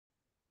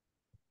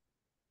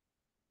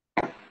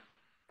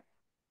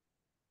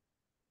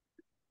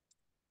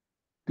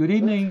Good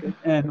evening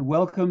and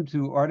welcome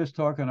to Artist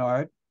Talk on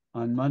Art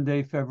on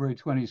Monday, February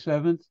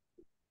 27th,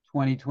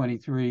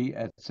 2023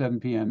 at 7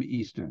 p.m.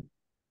 Eastern.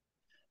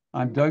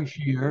 I'm Doug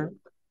Shear,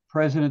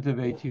 president of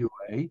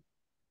ATOA,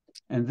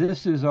 and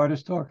this is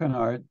Artist Talk on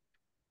Art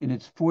in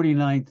its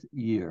 49th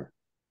year.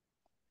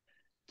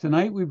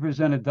 Tonight we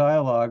present a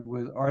dialogue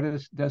with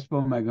artist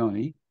Despo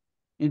Magoni,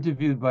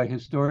 interviewed by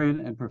historian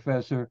and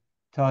professor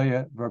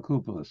Thalia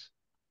Vrachopoulis.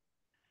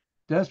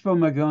 Despo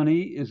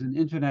Magoni is an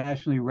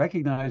internationally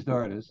recognized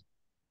artist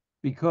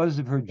because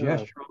of her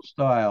gestural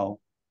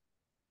style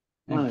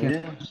and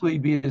can mostly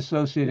be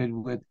associated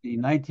with the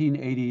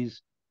 1980s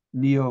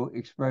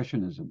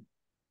Neo-Expressionism.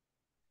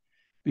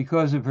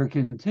 Because of her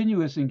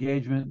continuous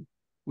engagement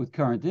with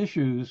current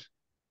issues,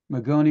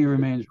 Magoni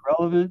remains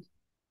relevant,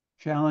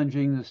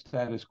 challenging the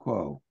status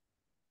quo.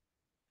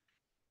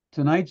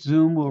 Tonight's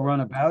Zoom will run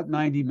about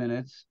 90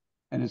 minutes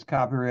and is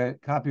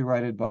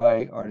copyrighted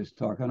by Artist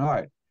Talk on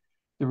Art.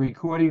 The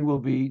recording will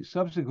be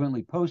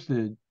subsequently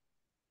posted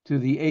to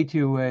the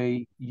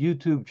ATOA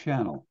YouTube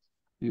channel.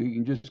 You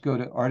can just go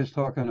to Artist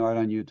Talk on Art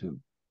on YouTube.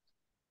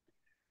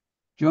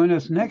 Join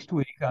us next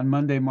week on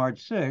Monday,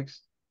 March 6th,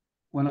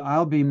 when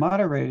I'll be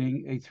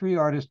moderating a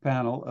three-artist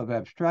panel of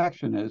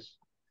abstractionists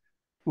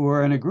who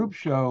are in a group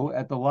show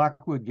at the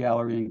Lockwood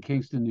Gallery in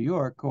Kingston, New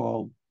York,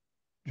 called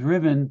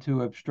Driven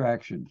to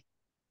Abstraction.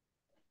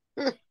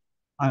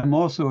 I'm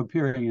also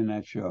appearing in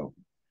that show.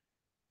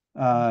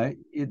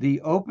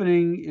 The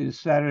opening is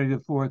Saturday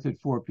the 4th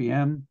at 4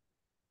 p.m.,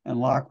 and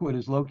Lockwood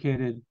is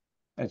located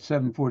at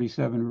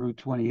 747 Route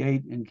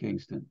 28 in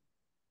Kingston.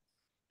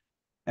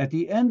 At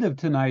the end of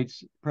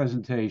tonight's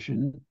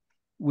presentation,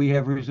 we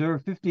have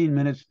reserved 15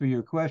 minutes for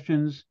your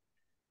questions,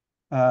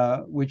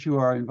 which you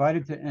are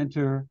invited to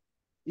enter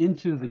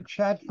into the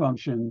chat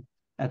function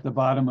at the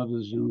bottom of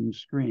the Zoom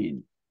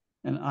screen,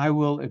 and I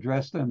will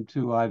address them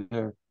to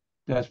either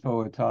Despo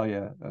or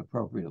Thalia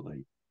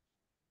appropriately.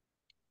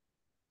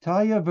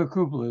 Thalia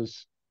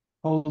Vrachopoulis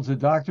holds a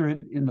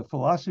doctorate in the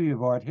philosophy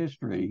of art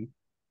history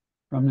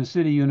from the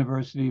City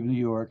University of New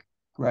York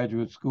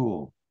Graduate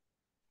School.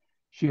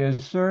 She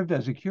has served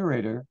as a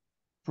curator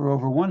for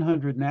over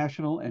 100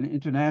 national and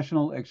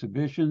international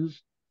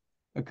exhibitions,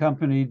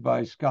 accompanied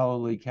by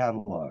scholarly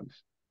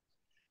catalogs.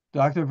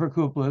 Dr.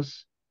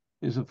 Vrachopoulis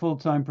is a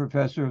full-time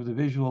professor of the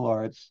visual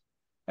arts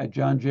at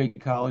John Jay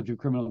College of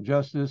Criminal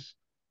Justice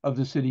of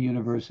the City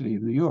University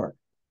of New York.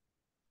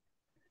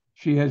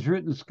 She has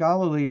written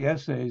scholarly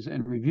essays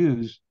and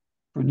reviews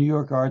for New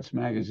York Arts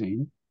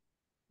Magazine,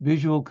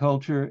 Visual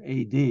Culture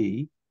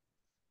AD,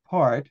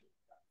 Part,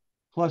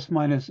 Plus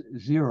Minus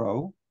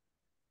Zero,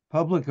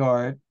 Public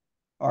Art,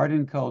 Art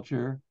and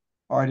Culture,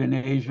 Art in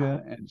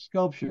Asia, and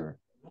Sculpture,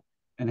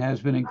 and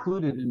has been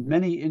included in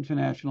many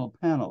international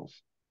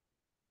panels.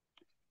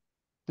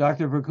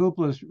 Dr.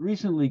 Vrachopoulis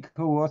recently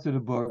co-authored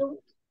a book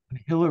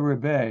with Hilla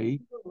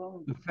Rebay,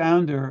 the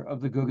founder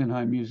of the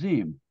Guggenheim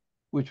Museum,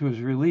 which was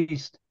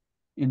released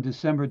in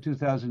December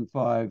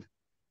 2005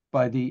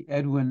 by the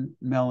Edwin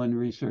Mellon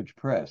Research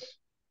Press.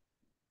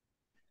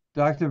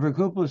 Dr.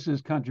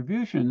 Vrachopoulis'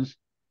 contributions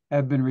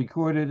have been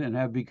recorded and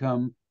have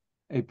become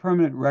a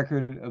permanent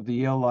record of the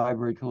Yale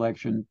Library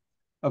collection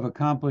of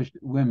accomplished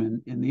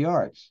women in the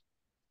arts.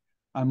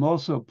 I'm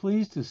also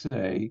pleased to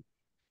say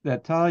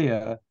that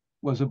Thalia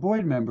was a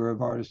board member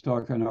of Artist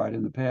Talk on Art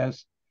in the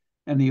past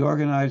and the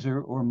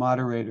organizer or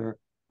moderator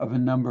of a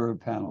number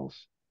of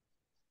panels.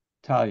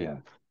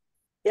 Thalia.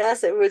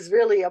 Yes, it was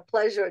really a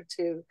pleasure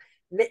to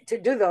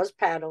do those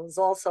panels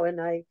also.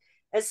 And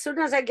as soon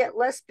as I get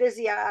less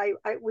busy, I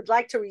would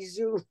like to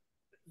resume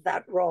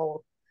that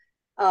role.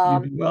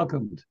 You'd be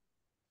welcomed.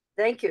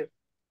 Thank you.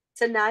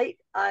 Tonight,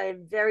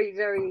 I'm very,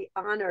 very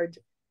honored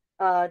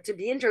to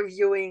be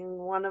interviewing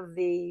one of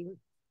the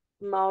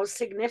most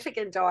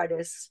significant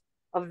artists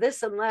of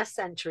this and last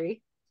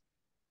century.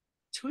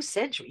 2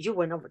 centuries. You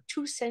went over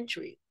 2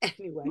 centuries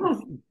anyway.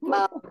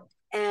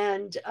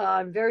 And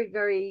I'm very,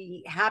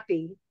 very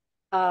happy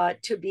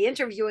to be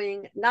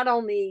interviewing not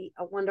only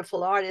a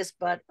wonderful artist,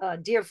 but a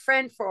dear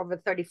friend for over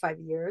 35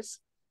 years.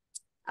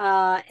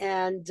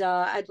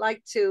 I'd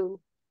like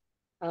to,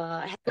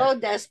 hello,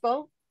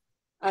 Despo.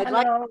 I'd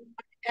like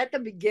at the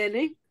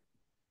beginning,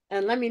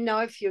 and let me know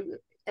if you,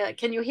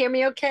 can you hear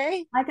me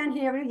okay? I can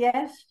hear you,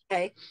 yes.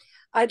 Okay.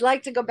 I'd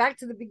like to go back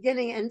to the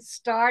beginning and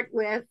start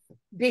with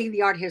being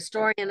the art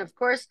historian, of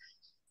course.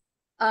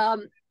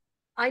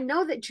 I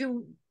know that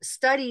you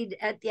studied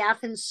at the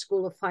Athens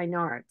School of Fine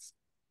Arts.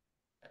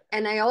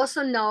 And I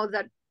also know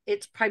that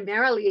it's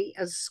primarily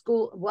a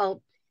school,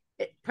 well,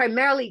 it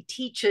primarily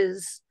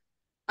teaches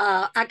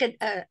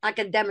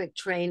academic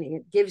training.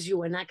 It gives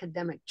you an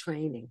academic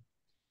training.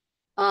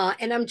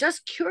 And I'm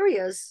just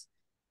curious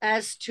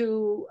as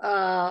to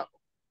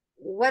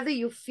whether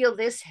you feel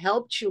this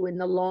helped you in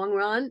the long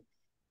run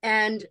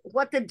and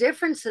what the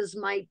differences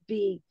might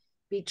be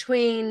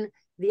between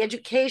the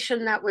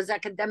education that was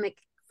academic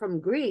from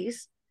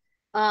Greece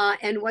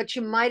and what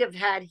you might have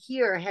had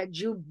here had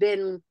you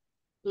been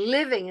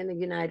living in the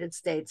United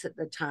States at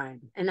the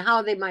time, and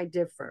how they might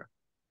differ.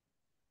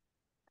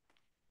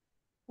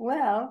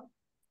 Well,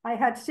 I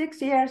had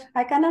 6 years.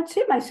 I cannot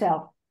see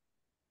myself.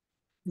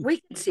 We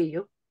can see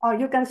you. Oh,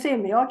 you can see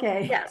me.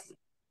 Okay. Yes.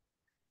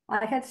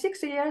 I had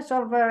 6 years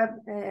of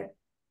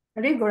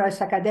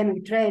rigorous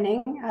academic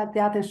training at the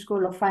Athens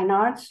School of Fine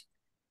Arts,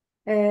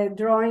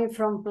 drawing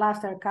from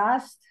plaster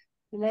cast,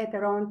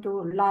 later on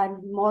to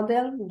live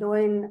model,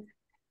 doing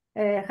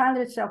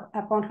hundreds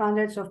upon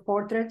hundreds of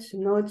portraits,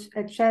 nudes,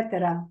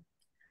 etc.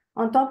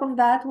 On top of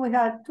that, we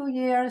had 2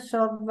 years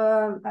of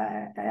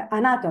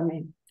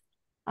anatomy.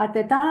 At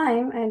the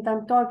time, and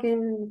I'm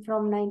talking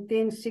from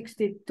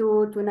 1962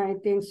 to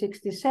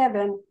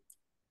 1967,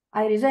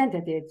 I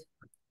resented it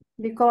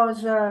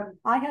because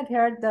I had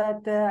heard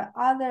that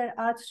other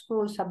art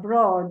schools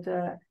abroad,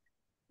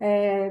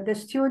 the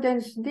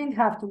students didn't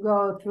have to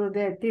go through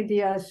the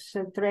tedious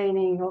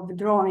training of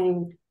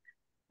drawing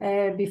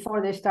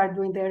before they start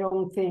doing their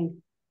own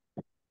thing.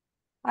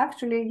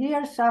 Actually,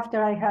 years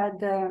after I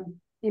had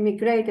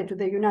immigrated to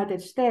the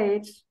United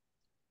States,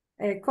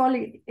 a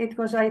colleague, it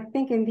was, I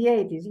think, in the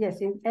 80s, yes,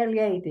 in early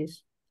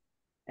 80s,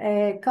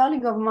 a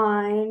colleague of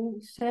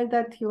mine said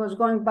that he was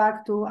going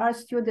back to Art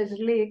Students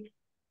League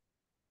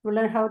to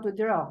learn how to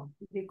draw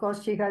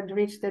because he had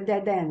reached a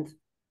dead end.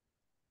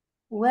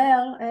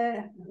 Well,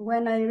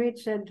 when I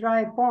reach a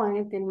dry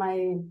point in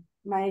my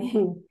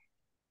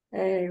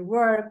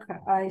work,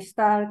 I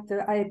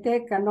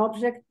take an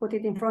object, put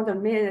it in front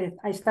of me,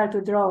 I start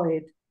to draw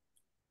it.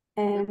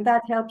 And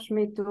that helps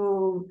me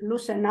to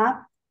loosen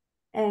up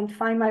and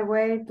find my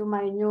way to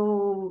my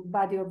new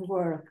body of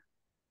work.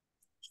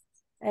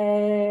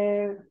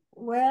 I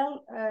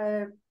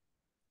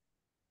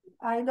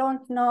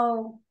don't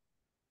know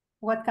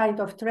what kind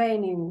of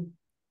training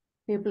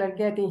people are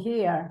getting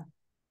here,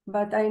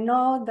 but I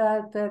know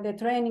that the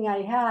training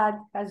I had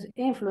has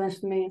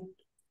influenced me,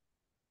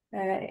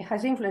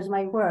 has influenced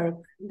my work,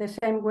 the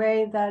same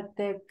way that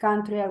the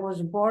country I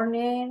was born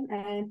in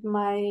and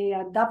my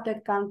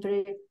adopted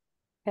country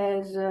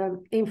has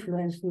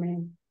influenced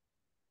me.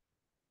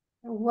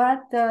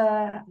 What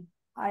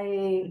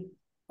I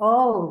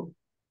owe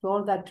to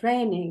all that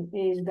training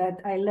is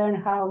that I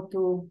learned how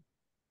to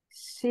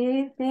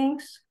see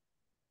things,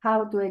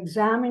 how to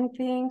examine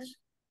things,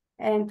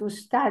 and to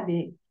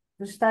study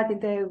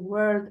the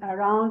world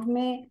around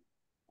me,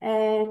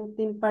 and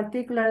in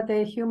particular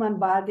the human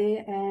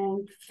body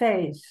and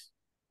face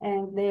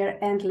and their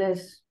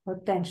endless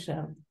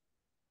potential.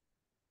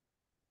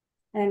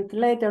 And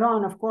later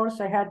on, of course,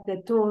 I had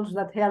the tools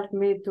that helped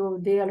me to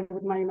deal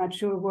with my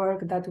mature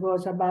work that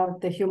was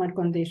about the human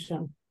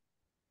condition.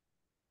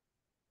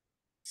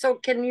 So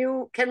can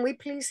we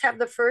please have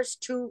the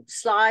first 2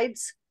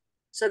 slides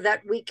so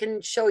that we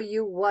can show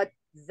you what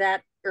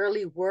that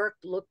early work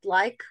looked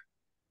like?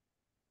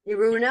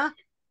 Iruna?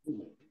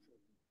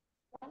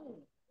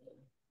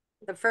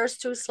 The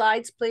first 2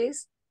 slides,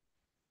 please.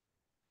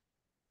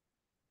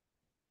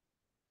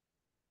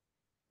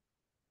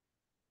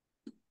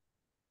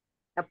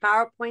 The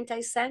PowerPoint I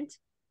sent?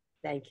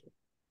 Thank you.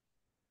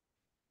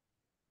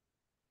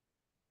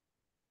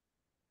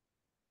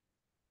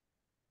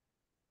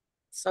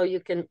 So you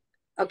can,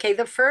 okay,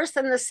 the first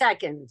and the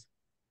second.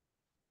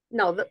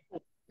 No,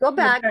 go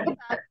back, go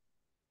back.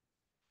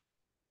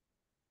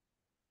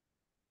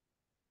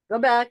 Go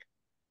back.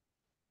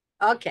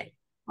 Okay.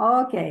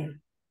 Okay.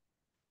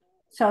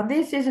 So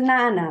this is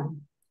Nana,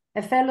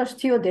 a fellow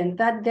student.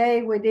 That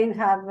day we didn't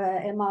have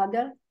a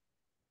model,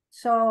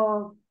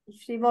 so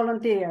she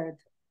volunteered.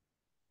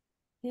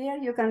 Here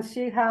you can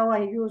see how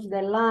I use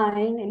the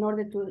line in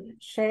order to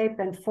shape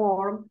and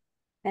form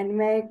and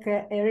make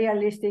a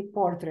realistic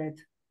portrait.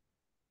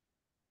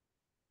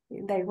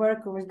 The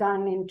work was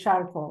done in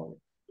charcoal.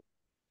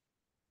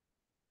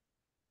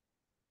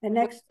 The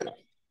next...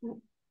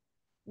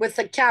 With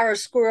the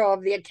chiaroscuro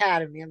of the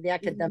Academy, of the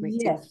academic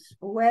team. Yes,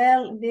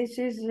 well, this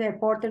is a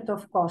portrait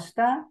of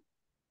Costa.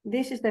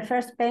 This is the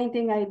first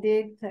painting I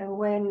did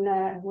when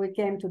we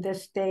came to the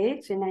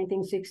States in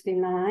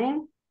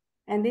 1969.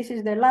 And this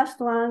is the last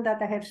one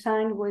that I have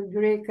signed with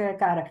Greek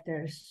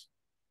characters.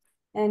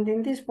 And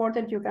in this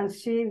portrait, you can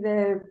see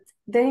the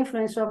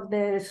influence of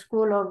the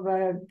school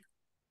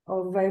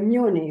of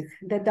Munich,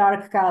 the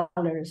dark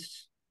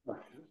colors.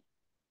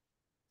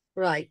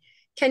 Right.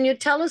 Can you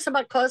tell us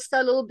about Costa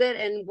a little bit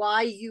and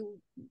why you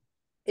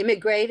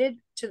immigrated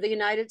to the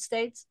United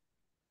States?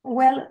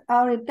 Well,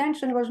 our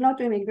intention was not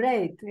to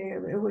immigrate.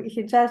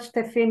 He just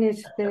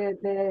finished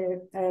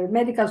the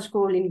medical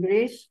school in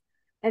Greece,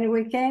 and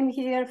we came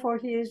here for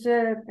his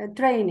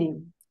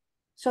training.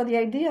 So the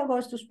idea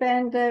was to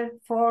spend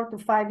 4 to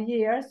 5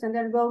 years and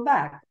then go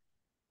back.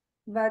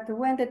 But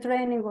when the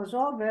training was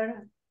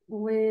over,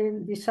 we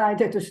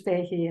decided to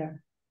stay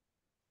here.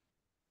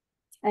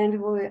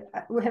 And we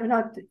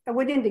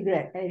didn't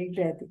regret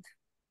it.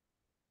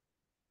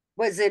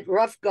 Was it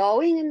rough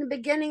going in the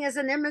beginning as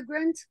an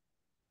immigrant?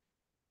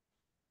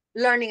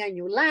 Learning a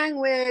new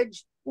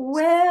language?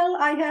 Well,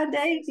 I had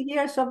 8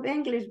 years of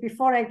English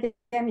before I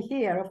came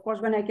here. Of course,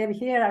 when I came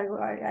here,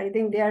 I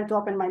didn't dare to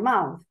open my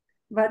mouth.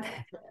 But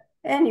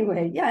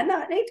anyway, yeah,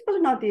 no, it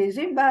was not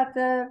easy, but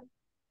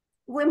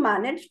we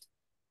managed.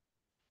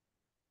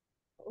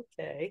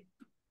 Okay.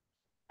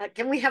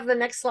 Can we have the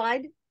next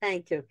slide?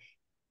 Thank you.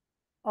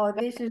 Oh,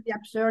 this is the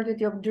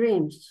absurdity of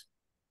dreams.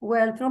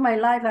 Well, through my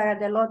life, I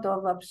had a lot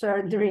of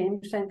absurd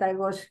dreams, and I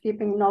was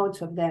keeping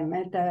notes of them.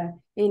 And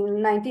in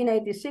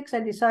 1986,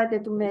 I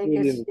decided to make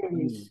a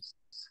series.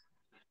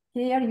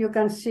 Here you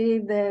can see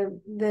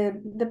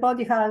the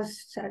body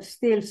has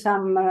still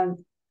some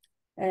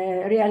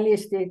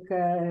realistic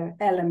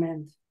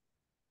elements.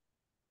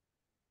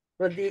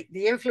 Well,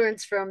 the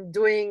influence from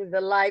doing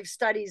the live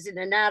studies in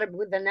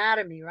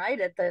anatomy, right?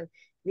 At the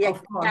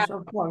Of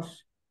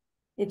course.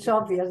 It's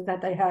obvious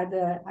that I had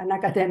an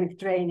academic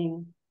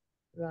training.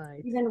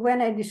 Right. Even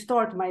when I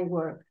distort my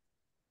work.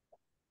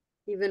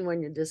 Even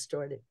when you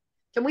distort it.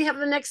 Can we have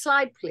the next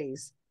slide,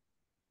 please?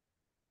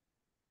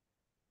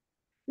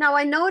 Now,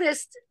 I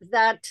noticed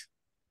that,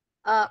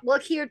 well,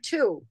 here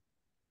too,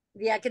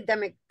 the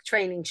academic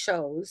training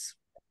shows,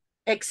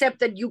 except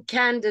that you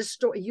can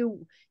distort,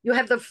 you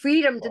have the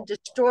freedom to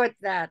distort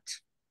that,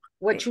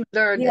 what you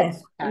learned.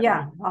 Yes,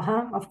 yeah,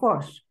 of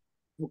course.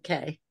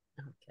 Okay.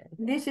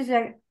 This is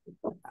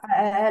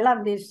I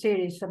love this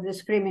series of the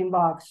Screaming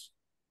Box.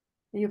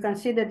 You can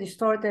see the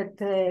distorted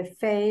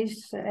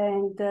face,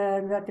 and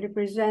that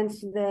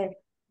represents the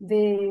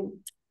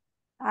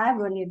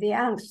agony, the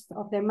angst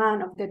of the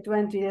man of the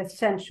 20th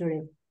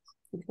century.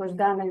 It was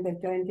done in the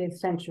 20th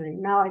century.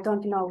 Now I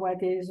don't know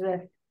what is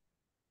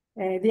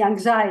the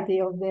anxiety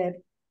of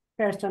the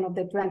person of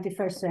the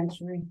 21st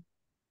century.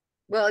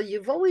 Well,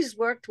 you've always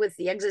worked with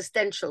the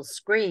existential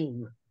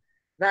scream,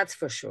 that's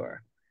for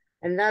sure.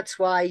 And that's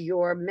why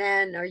your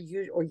men are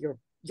or your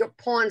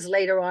pawns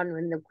later on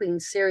in the Queen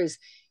series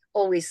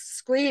always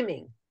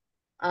screaming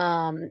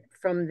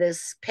from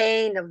this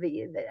pain of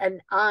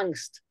and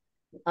angst.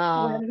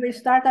 Well, we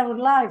start our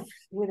life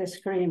with a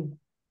scream.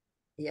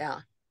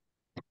 Yeah.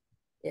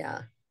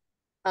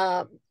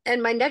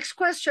 And my next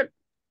question,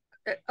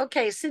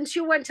 okay, since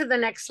you went to the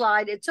next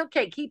slide, it's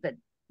okay, keep it.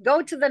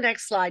 Go to the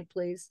next slide,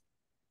 please.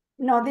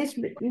 No, this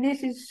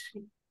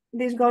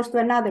goes to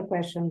another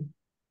question.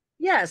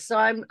 Yes, so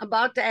I'm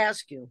about to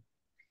ask you.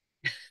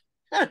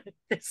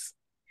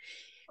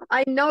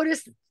 I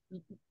noticed,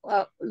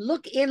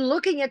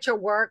 looking at your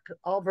work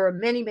over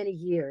many, many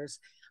years,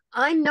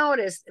 I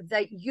noticed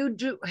that you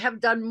have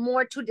done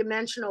more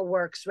two-dimensional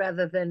works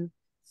rather than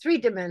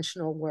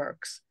three-dimensional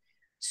works.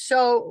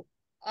 So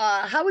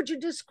how would you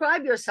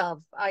describe yourself?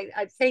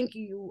 I think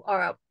you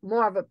are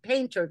more of a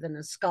painter than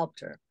a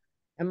sculptor.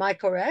 Am I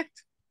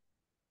correct?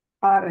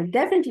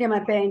 Definitely I'm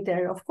a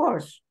painter, of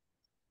course.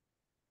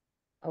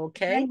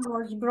 Okay. When I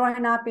was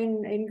growing up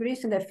in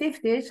Greece in the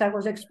 50s, I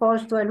was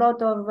exposed to a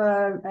lot of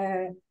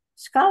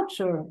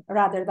sculpture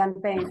rather than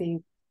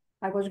painting.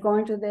 I was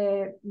going to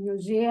the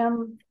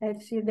museum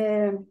and see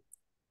the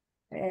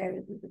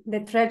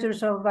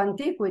treasures of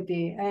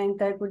antiquity,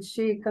 and I could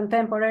see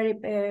contemporary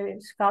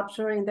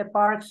sculpture in the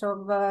parks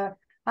of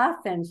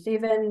Athens.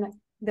 Even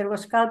there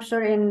was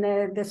sculpture in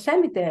the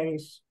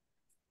cemeteries.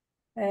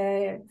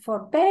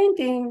 For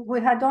painting,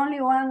 we had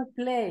only one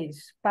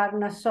place,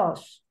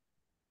 Parnassos.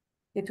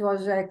 It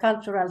was a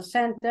cultural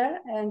center,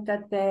 and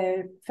at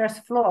the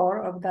first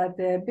floor of that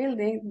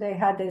building, they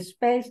had a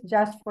space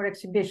just for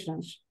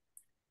exhibitions.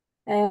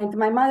 And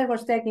my mother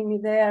was taking me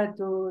there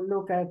to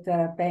look at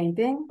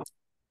painting,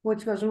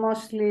 which was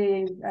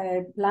mostly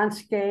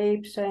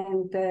landscapes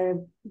and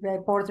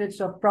the portraits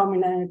of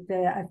prominent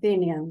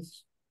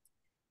Athenians.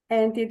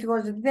 And it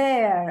was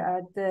there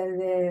at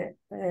the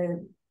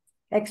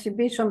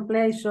exhibition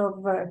place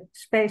of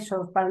space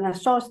of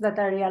Parnassos that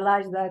I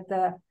realized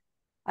that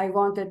I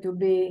wanted to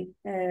be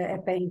a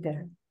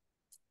painter.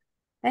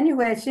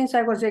 Anyway, since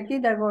I was a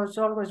kid, I was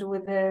always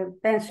with a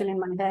pencil in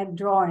my head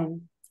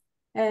drawing.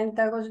 And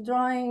I was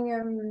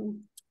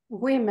drawing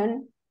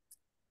women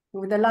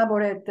with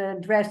elaborate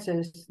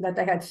dresses that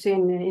I had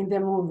seen in the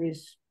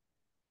movies.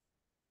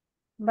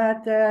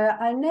 But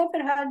I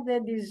never had the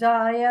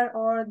desire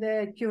or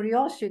the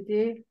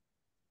curiosity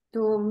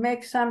to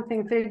make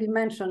something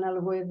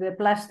three-dimensional with the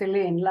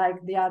plastilene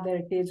like the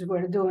other kids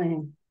were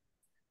doing.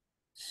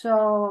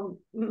 So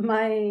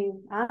my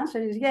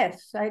answer is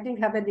yes. I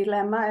didn't have a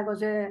dilemma. I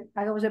was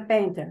a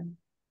painter.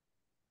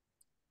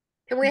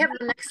 Can we have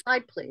the next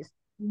slide, please?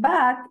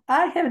 But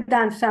I have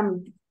done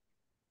some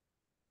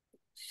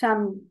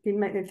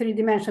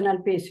three-dimensional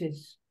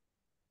pieces.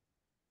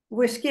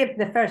 We skipped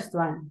the first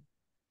one.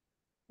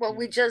 Well,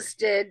 we just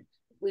did.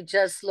 We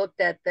just looked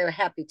at They're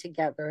Happy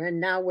Together, and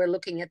now we're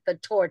looking at the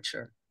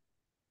torture.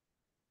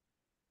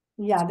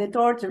 Yeah, the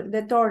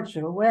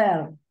torture.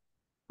 Well,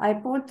 I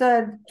put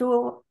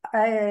two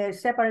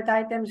separate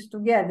items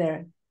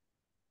together.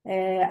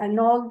 An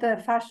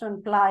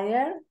old-fashioned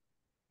plier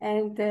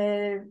and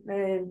a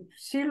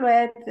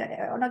silhouette,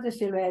 not a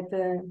silhouette,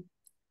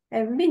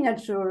 a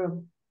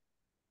miniature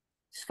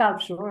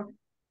sculpture.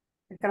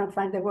 I cannot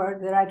find the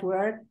right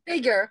word.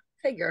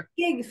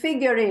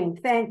 Figurine,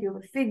 thank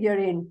you,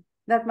 figurine,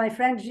 that my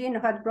friend Jean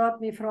had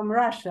brought me from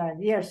Russia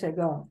years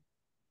ago.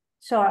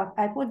 So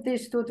I put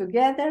these two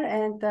together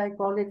and I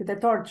call it the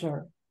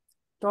torture.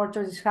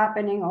 torture is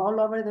happening all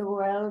over the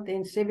world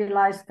in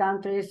civilized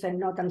countries and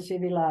not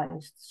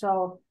uncivilized.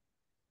 So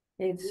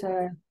it's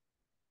a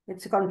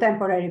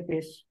contemporary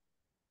piece.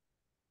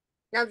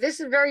 Now, this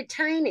is very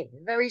tiny,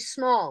 very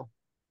small.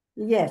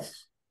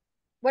 Yes.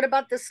 What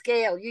about the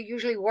scale? You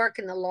usually work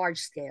in the large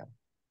scale.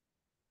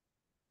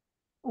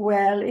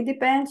 Well, it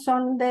depends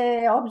on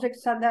the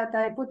objects that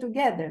I put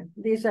together.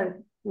 These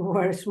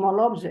were small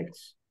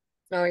objects.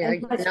 Oh, yeah.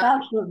 And my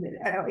sculpture,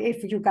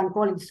 if you can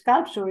call it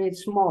sculpture,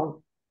 it's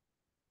small.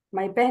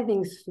 My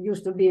paintings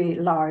used to be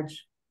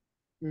large.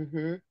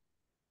 Mm-hmm.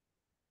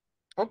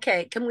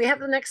 Okay, can we have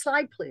the next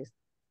slide, please?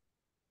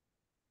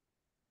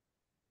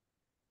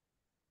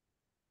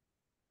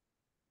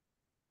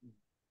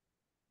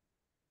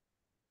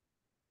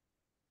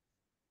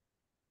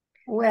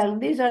 Well,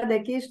 these are the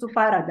keys to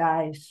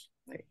paradise.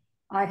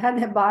 I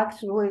had a box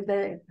with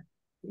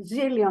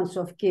zillions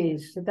of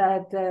keys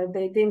that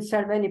they didn't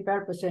serve any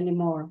purpose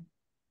anymore.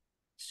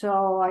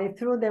 So I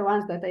threw the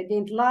ones that I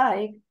didn't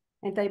like,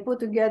 and I put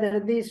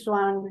together this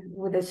one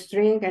with a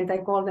string, and I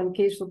call them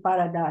keys to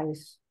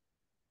paradise.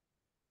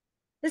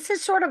 This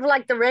is sort of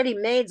like the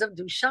ready-mades of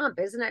Duchamp,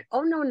 isn't it?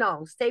 Oh,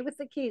 no. Stay with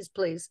the keys,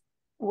 please.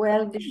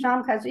 Well,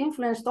 Duchamp has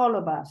influenced all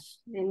of us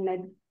in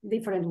a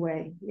different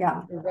way.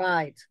 Yeah.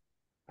 Right.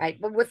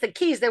 But with the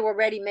keys, they were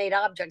ready-made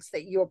objects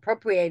that you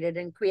appropriated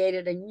and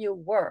created a new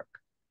work.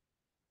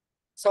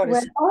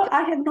 Well,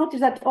 I have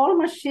noticed that all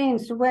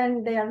machines,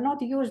 when they are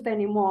not used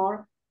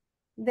anymore,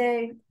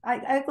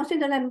 I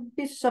consider them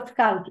pieces of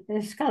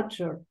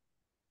sculpture.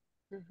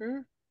 Mm-hmm.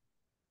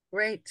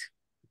 Great.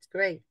 It's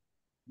great.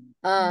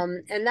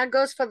 And that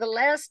goes for the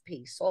last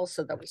piece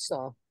also that we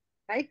saw,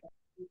 right?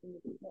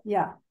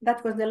 Yeah,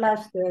 that was the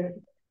last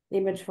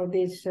image for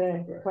this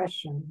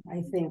question,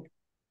 I think.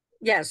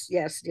 Yes,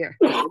 dear.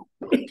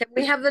 Can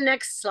we have the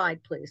next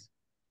slide, please?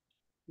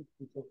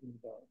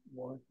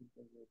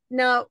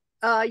 Now,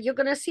 you're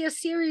going to see a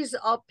series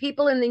of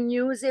people in the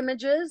news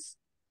images.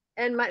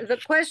 And the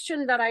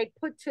question that I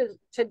put to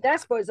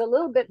Despo is a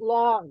little bit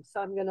long,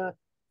 so I'm going to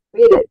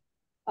read it.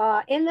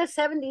 In the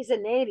 70s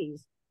and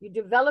 80s, you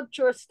developed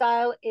your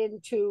style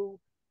into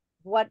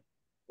what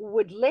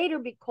would later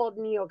be called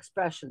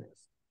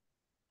Neo-Expressionism.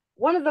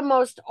 One of the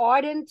most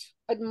ardent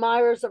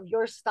admirers of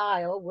your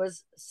style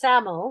was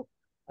Samo,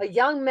 a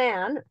young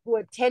man who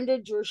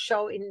attended your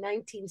show in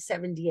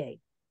 1978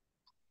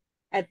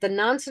 at the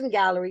Nansen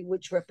Gallery,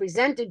 which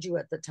represented you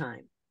at the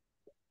time.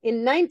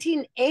 In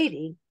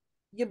 1980,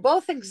 you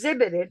both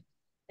exhibited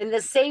in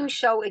the same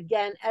show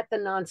again at the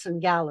Nansen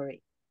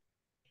Gallery.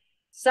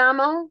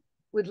 Samo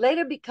would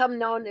later become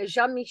known as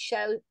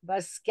Jean-Michel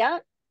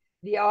Basquiat,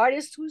 the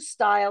artist whose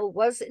style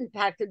was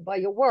impacted by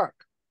your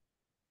work.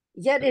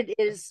 Yet it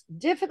is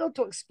difficult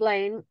to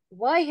explain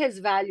why his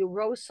value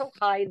rose so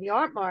high in the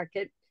art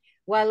market,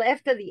 while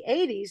after the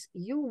 80s,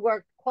 you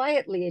worked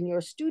quietly in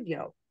your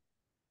studio.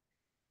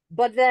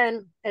 But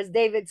then, as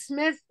David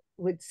Smith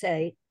would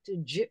say to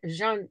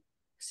Jean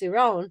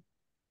Ciron,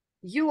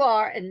 you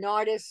are an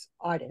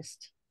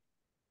artist,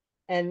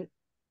 and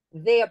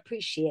they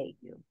appreciate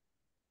you.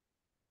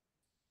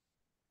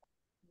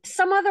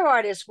 Some other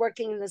artists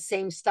working in the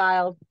same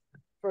style,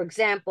 for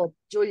example,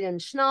 Julian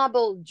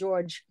Schnabel,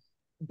 George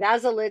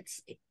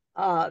Baselitz,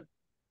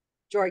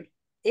 Georg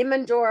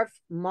Immendorf,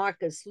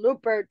 Marcus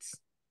Lupertz,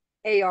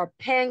 A.R.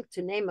 Pank,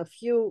 to name a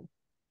few,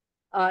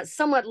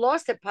 somewhat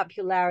lost their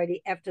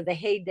popularity after the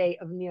heyday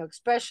of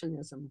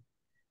Neo-Expressionism.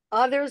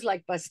 Others,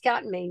 like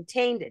Basquiat,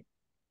 maintained it.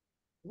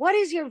 What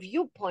is your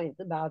viewpoint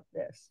about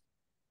this?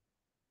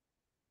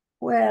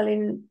 Well,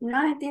 in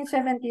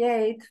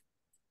 1978,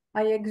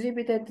 I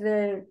exhibited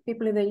the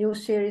People in the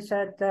News series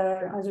at,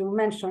 as you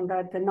mentioned,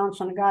 at the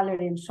Nansen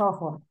Gallery in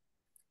Soho.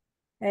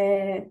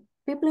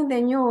 People in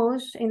the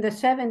News in the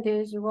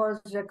 70s was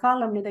a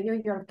column in the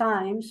New York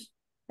Times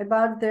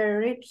about the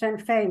rich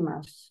and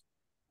famous.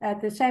 At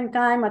the same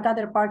time, at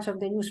other parts of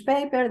the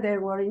newspaper,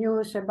 there were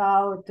news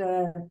about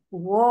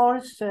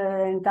wars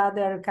and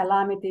other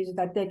calamities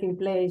that are taking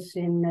place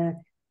in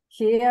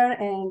here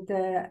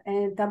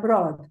and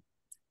abroad.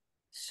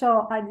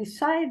 So I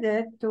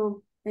decided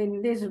to,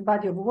 in this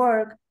body of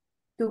work,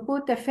 to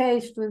put a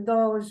face to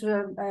those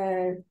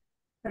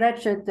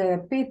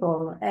wretched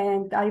people,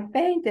 and I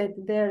painted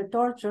their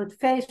tortured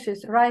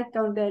faces right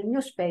on the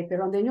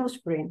newspaper, on the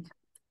newsprint.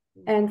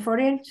 And for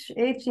each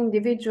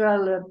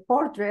individual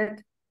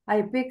portrait,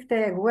 I picked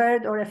a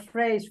word or a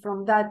phrase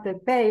from that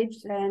page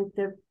and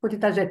put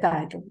it as a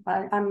title.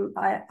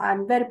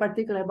 I'm very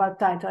particular about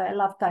titles. I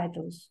love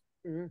titles.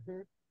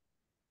 Mm-hmm.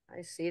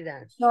 I see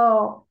that.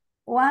 So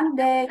one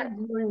day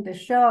during the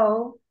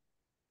show,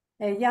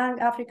 a young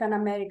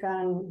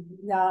African-American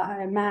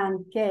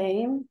man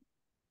came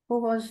who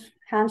was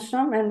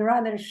handsome and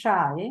rather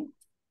shy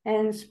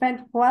and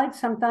spent quite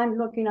some time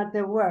looking at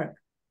the work.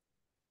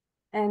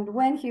 And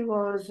when he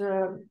was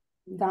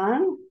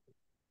done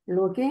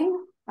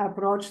looking,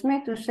 approached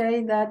me to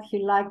say that he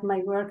liked my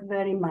work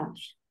very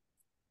much.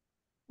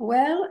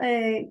 Well,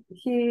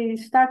 he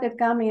started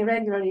coming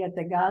regularly at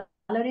the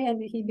gallery,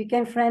 and he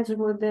became friends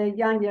with the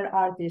younger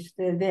artists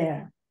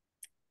there.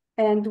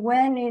 And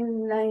when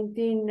in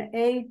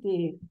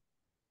 1980,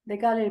 the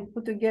gallery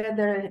put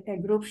together a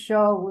group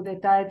show with the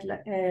title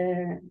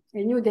A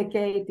New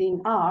Decade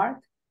in Art,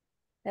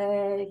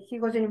 he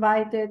was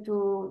invited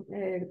to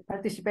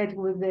participate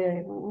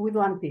with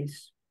one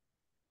piece.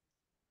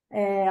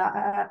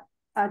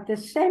 At the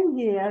same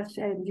year,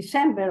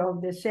 December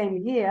of the same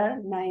year,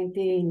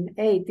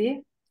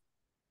 1980,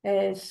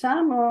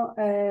 Samo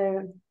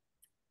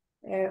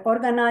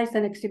organized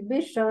an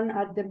exhibition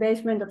at the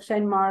basement of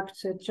St.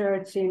 Mark's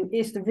Church in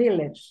East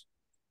Village.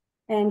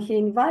 And he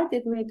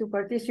invited me to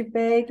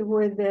participate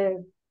with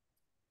the,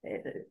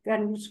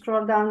 can you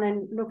scroll down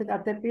and look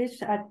at the piece?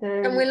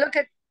 Can we look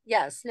at,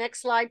 yes,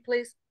 next slide,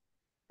 please.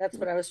 That's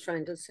what I was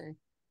trying to say.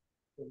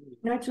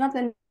 No, it's not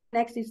the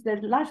next, it's the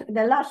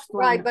last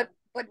one. Right, but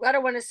I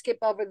don't want to skip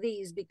over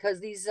these because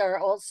these are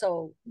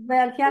also.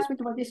 Well, he asked me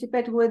to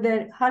participate with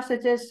the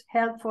hostages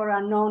held for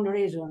unknown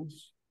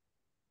reasons.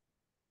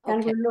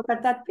 Can we look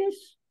at that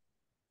piece?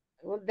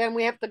 Well, then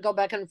we have to go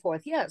back and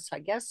forth. Yes, I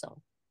guess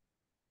so.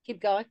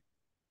 Keep going.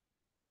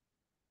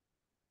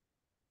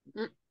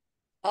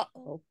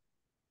 Uh-oh.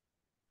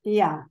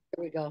 Yeah.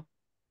 Here we go.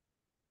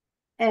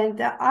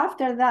 And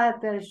after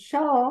that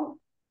show,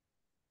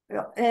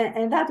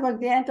 and that was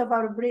the end of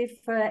our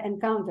brief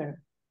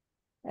encounter.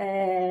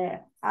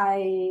 At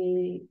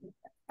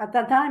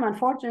that time,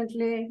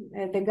 unfortunately,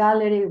 the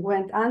gallery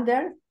went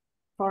under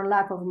for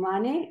lack of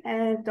money,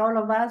 and all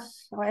of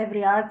us, or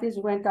every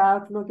artist, went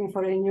out looking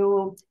for a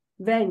new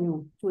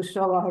venue to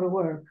show our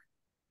work.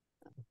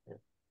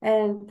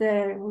 And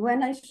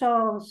when I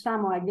saw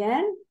Samo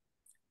again,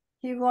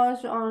 he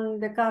was on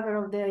the cover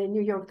of the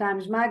New York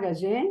Times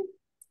Magazine.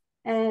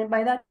 And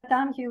by that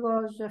time, he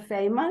was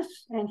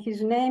famous, and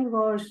his name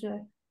was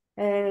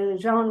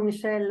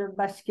Jean-Michel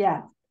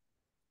Basquiat.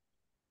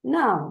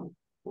 Now,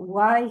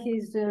 why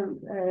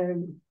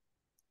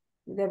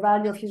the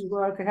value of his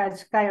work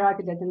has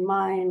skyrocketed and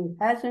mine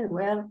hasn't?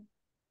 Well,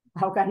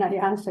 how can I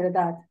answer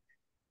that?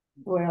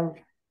 Well,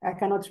 I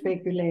cannot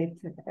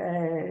speculate.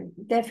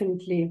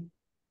 Definitely,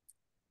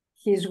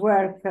 his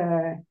work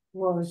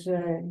was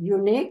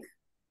unique,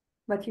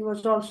 but he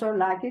was also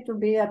lucky to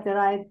be at the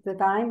right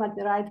time, at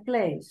the right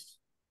place.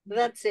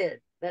 That's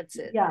it. That's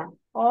it. Yeah.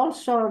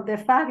 Also, the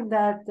fact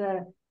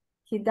that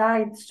he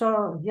died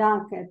so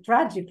young,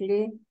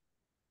 tragically,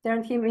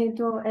 turned him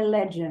into a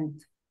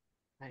legend.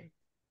 Right.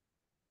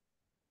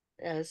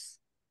 Yes.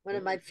 One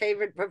of my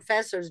favorite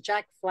professors,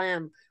 Jack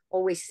Flam,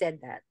 always said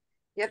that.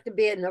 You have to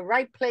be in the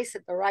right place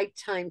at the right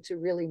time to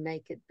really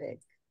make it big.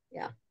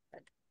 Yeah.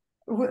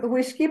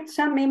 We skipped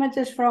some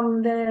images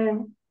from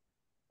the...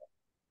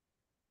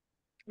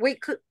 We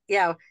could,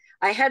 yeah.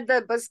 I had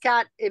the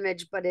Basquiat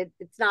image, but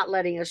it's not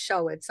letting us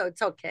show it, so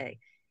it's okay.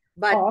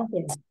 But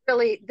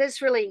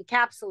this really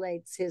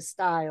encapsulates his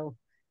style.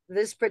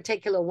 This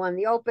particular one,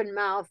 the open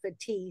mouth, the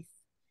teeth,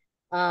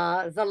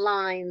 the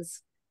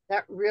lines,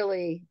 that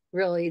really,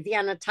 the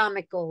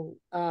anatomical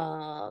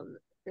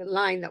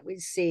line that we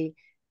see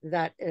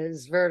that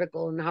is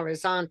vertical and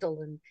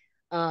horizontal. And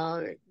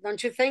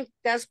don't you think,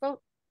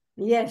 Despo?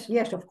 Yes,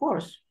 of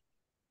course.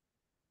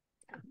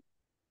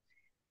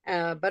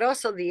 But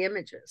also the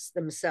images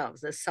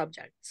themselves, the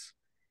subjects,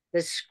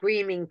 the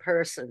screaming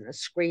person, the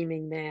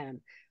screaming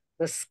man,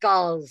 the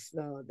skulls,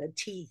 the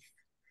teeth,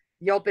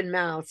 the open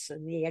mouths,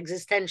 and the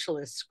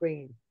existentialist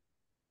scream.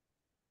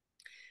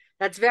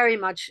 That's very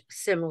much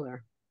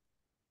similar.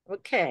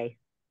 Okay.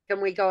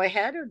 Can we go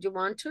ahead, or do you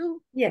want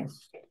to?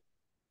 Yes.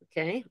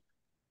 Okay.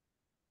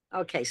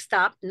 Okay,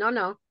 stop.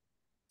 No.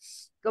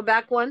 Go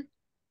back one.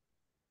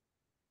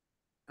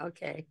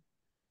 Okay.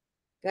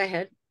 Go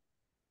ahead.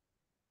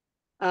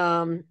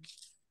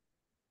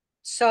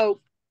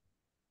 So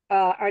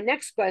our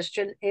next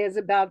question is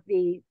about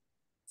the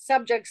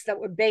subjects that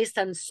were based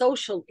on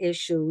social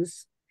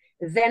issues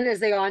then as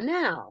they are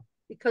now,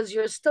 because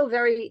you're still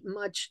very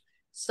much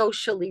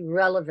socially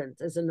relevant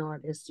as an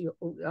artist. You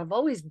have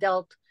always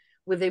dealt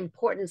with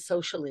important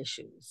social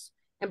issues,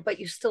 but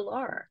you still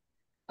are.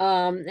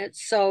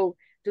 So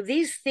do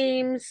these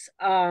themes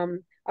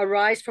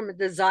arise from a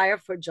desire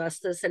for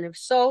justice? And if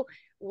so,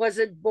 was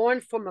it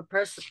born from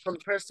from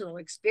personal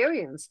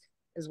experience,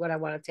 is what I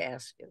wanted to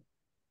ask you.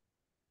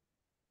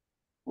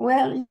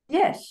 Well,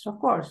 yes, of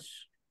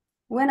course.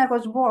 When I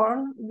was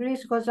born,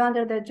 Greece was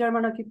under the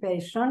German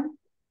occupation.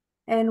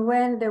 And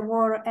when the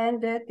war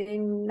ended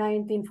in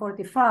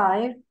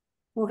 1945,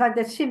 we had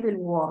the Civil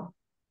War,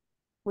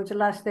 which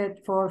lasted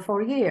for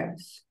 4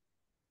 years.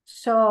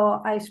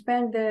 So I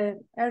spent the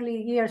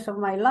early years of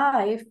my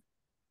life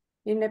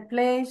in a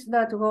place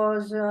that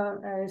was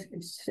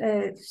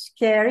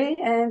scary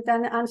and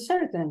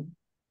uncertain.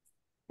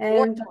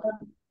 And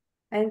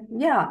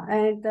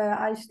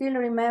I still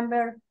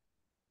remember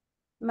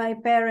my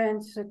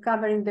parents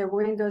covering the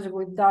windows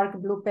with dark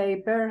blue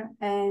paper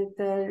and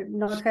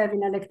not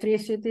having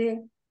electricity.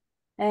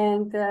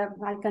 And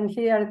I can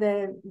hear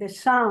the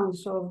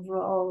sounds of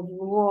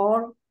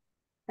war,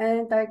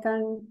 and I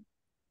can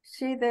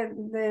see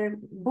the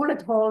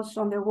bullet holes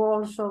on the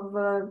walls of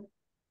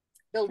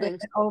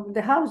buildings, of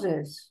the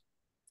houses.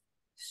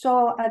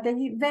 So at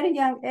a very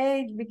young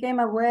age, became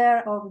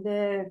aware of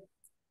the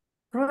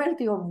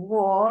cruelty of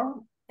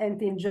war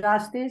and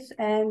injustice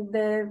and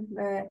the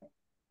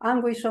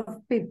anguish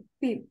of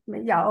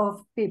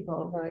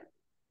people. Right.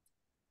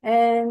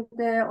 And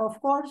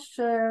of course,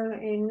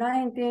 in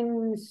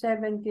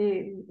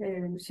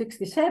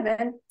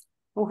 1967,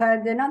 we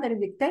had another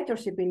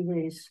dictatorship in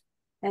Greece.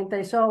 And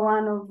I saw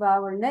one of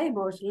our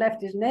neighbors,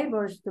 leftist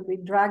neighbors, to be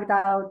dragged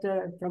out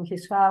from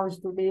his house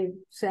to be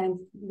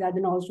sent God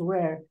knows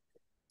where.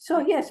 So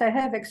yes, I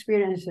have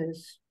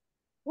experiences.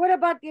 What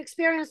about the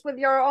experience with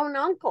your own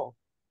uncle?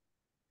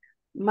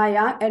 My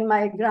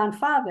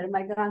grandfather.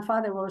 My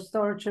grandfather was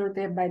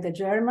tortured by the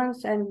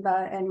Germans, and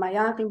my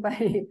uncle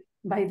by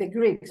the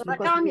Greeks, The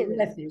because he was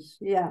leftists.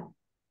 Yeah.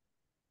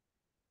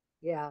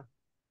 Yeah.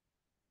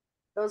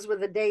 Those were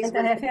the days And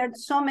when I have heard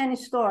so many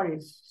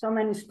stories, so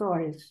many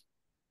stories.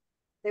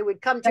 they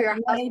would come to That your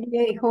house made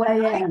me who I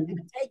am. and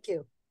take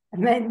you.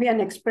 Made me an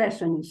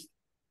expressionist.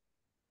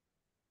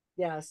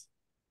 Yes.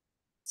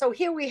 So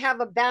here we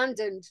have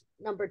abandoned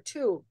number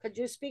 2. Could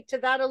you speak to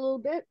that a little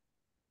bit?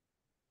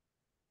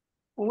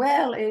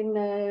 Well, in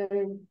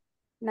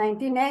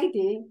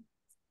 1980,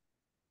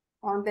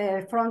 on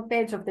the front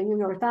page of the New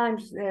York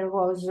Times, there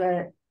was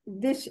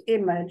this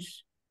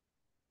image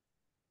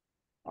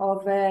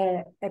of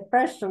a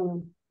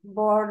person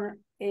born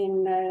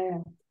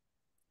in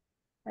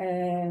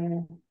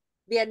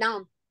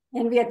Vietnam.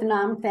 In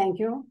Vietnam, thank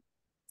you,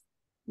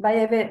 by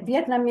a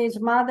Vietnamese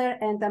mother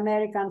and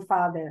American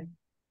father.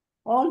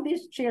 All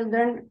these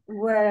children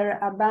were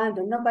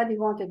abandoned. Nobody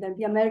wanted them.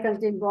 The Americans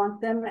didn't want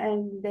them,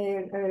 and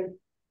the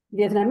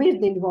Vietnamese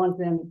didn't want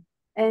them.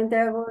 And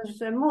I was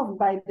moved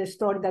by the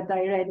story that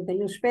I read in the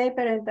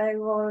newspaper, and I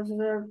was,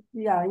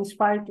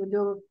 inspired to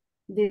do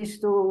these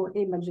 2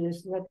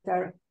 images that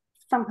are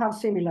somehow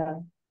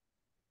similar.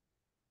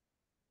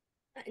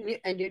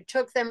 And you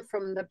took them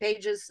from the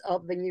pages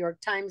of the New York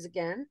Times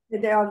again?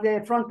 They are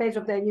the front page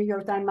of the New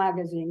York Times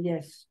magazine,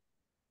 yes.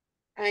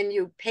 And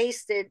you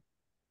pasted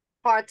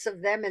parts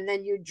of them, and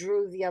then you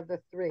drew the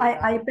other 3.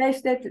 I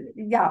pasted,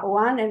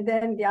 one, and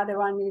then the other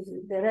one is,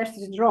 the rest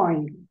is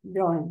drawing.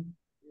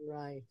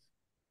 Right,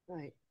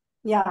 right.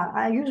 Yeah,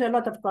 I use a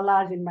lot of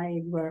collage in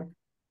my work.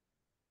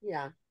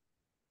 Yeah,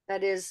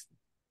 that is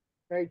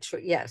very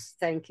true. Yes,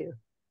 thank you.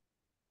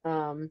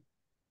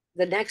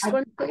 The next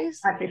one,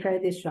 please. I prefer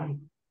this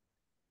one.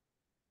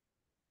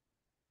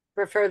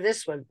 Prefer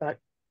this one, but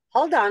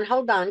hold on,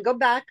 go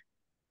back.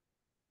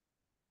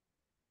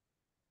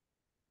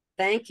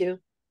 Thank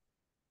you.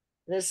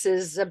 This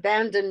is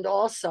abandoned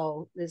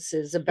also. This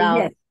is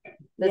about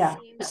the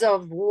themes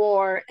of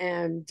war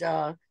and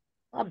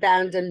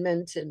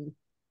abandonment and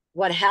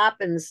what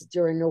happens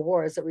during the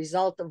war as a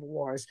result of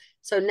wars.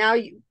 So now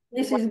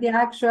this is the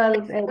actual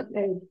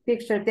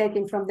picture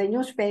taken from the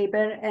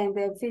newspaper, and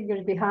the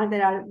figures behind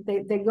it are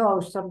the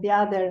ghosts of the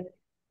other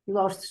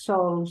lost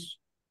souls.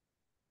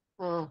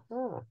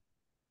 Uh-huh.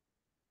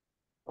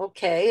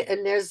 Okay,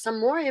 and there's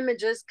some more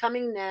images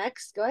coming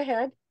next. Go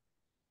ahead.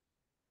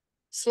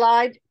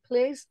 Slide,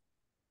 please.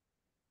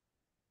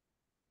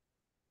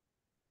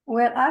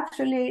 Well,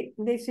 actually,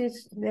 this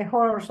is the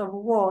horrors of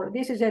war.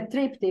 This is a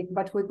triptych,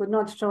 but we could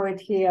not show it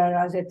here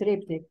as a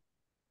triptych.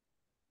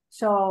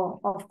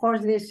 So, of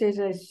course, this is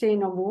a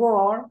scene of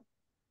war,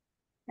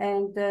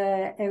 and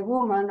a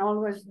woman,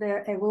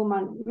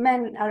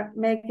 men are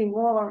making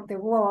the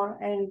war,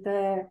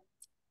 and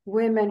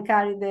women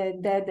carry the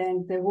dead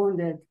and the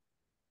wounded.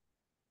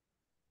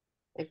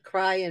 And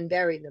cry and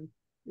bury them.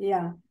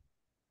 Yeah.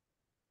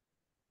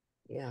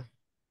 Yeah.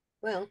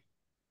 Well,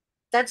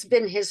 that's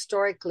been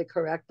historically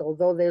correct,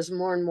 although there's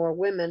more and more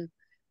women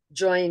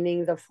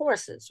joining the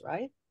forces,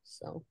 right?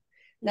 So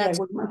that's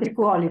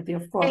equality,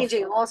 of course.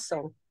 Changing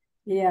also.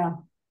 Yeah.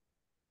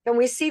 Can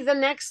we see the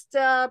next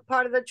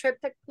part of the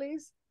triptych,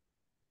 please?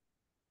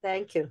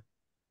 Thank you.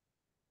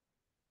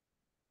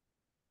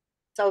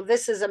 So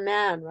this is a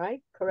man,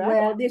 right? Correct?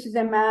 Well, this is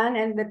a man,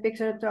 and the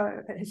picture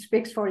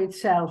speaks for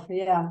itself,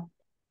 yeah.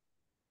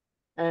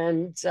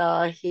 And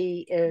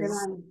he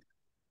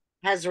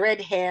has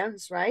red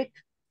hands, right?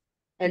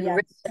 And yeah,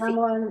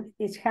 someone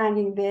is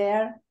hanging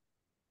there.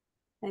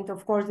 And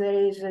of course,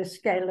 there is a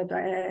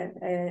skeleton,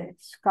 a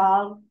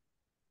skull.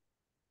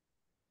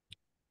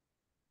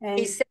 And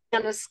he's sitting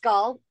on a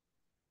skull.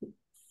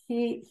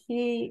 He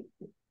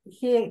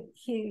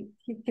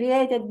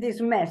created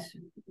this mess.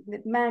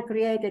 The man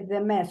created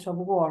the mess of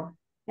war,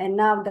 and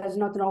now does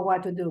not know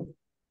what to do.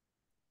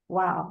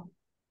 Wow.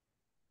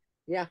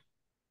 Yeah.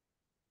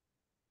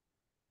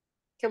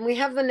 Can we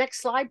have the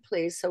next slide,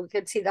 please, so we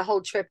can see the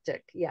whole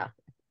triptych? Yeah.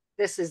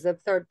 This is the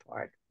third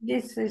part.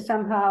 This is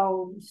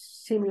somehow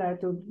similar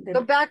to the...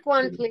 Go back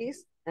one,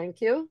 please. Thank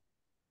you.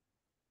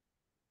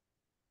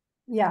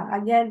 Yeah,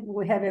 again,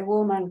 we have a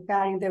woman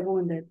carrying the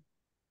wounded.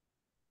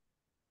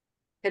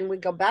 Can we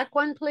go back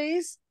one,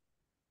 please?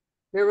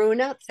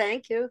 Miruna,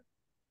 thank you.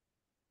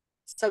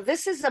 So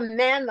this is a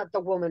man that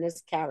the woman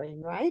is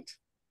carrying, right?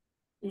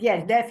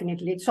 Yes,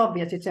 definitely. It's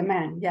obvious it's a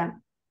man, yeah.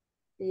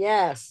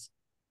 Yes.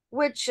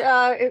 which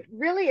it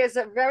really is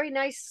a very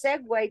nice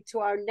segue to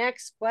our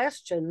next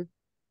question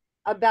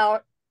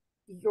about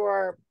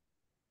your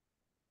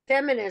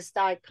feminist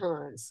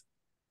icons.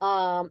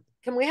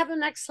 Can we have the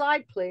next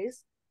slide,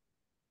 please?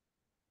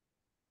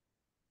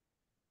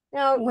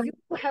 Now,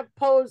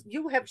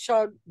 you have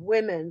showed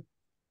women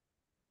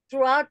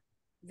throughout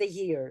the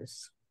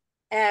years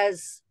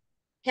as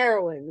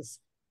heroines,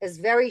 as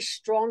very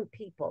strong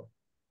people.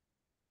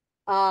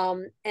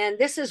 And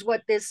this is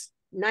what this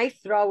knife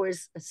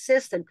thrower's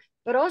assistant,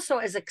 but also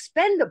as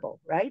expendable,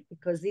 right?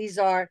 Because these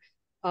are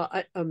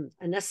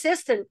an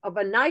assistant of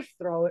a knife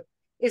thrower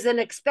is an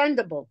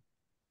expendable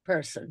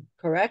person,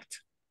 correct?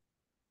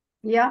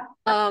 Yeah.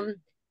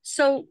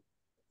 So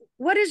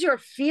what is your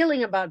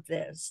feeling about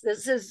this?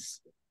 This is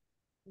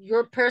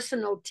your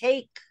personal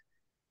take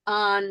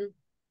on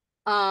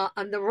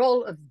the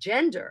role of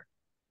gender.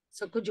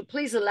 So could you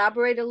please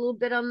elaborate a little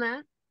bit on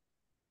that?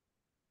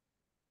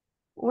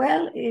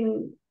 Well,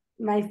 in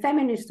my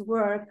feminist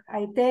work,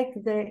 I take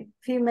the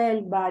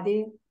female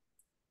body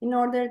in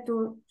order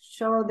to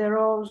show the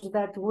roles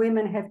that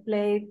women have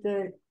played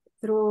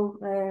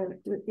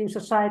in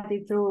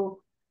society through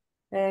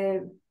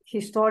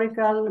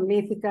historical,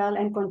 mythical,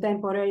 and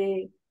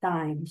contemporary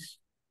times.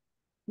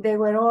 They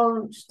were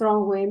all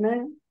strong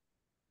women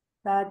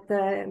that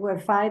were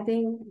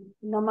fighting,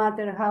 no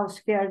matter how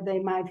scared they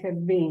might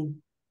have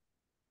been.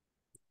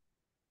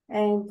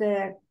 And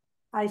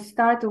I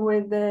start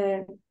with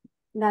the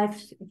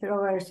Knife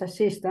Thrower's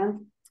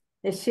Assistant,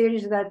 a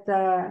series that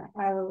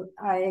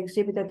I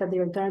exhibited at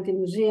the Alternative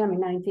Museum in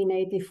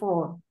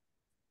 1984.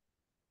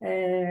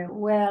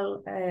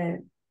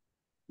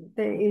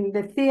 In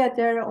the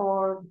theater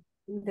or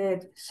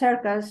the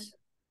circus,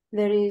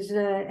 there is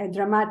a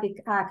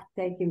dramatic act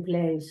taking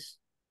place.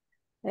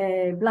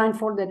 A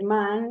blindfolded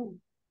man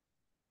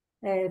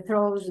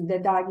throws the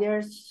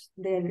daggers,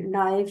 the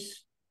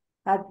knives,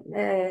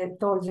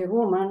 towards a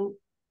woman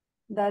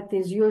that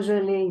is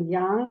usually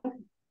young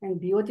and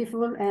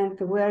beautiful and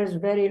wears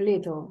very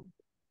little.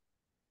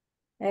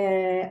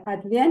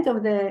 At the end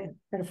of the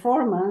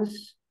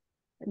performance,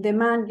 the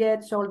man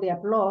gets all the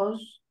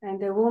applause,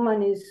 and the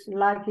woman is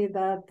lucky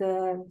that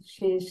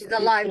she's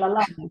alive. Still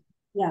alive.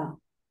 Yeah.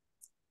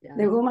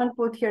 The woman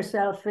put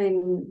herself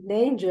in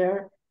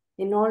danger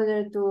in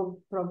order to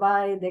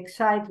provide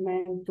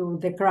excitement to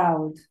the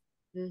crowd.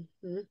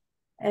 Mm-hmm.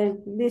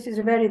 And this is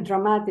a very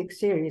dramatic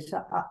series.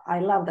 I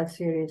love that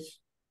series.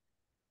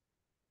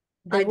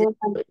 The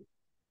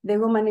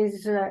woman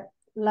is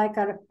like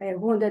a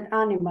wounded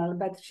animal,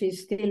 but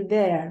she's still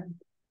there,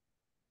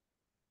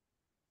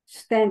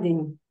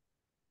 standing.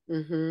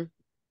 Mm-hmm.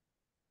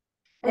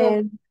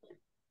 And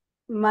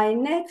my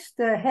next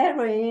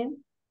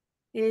heroine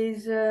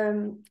is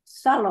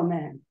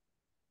Salome.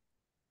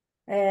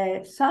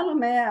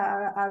 Salome.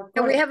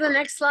 Can we have the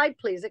next slide,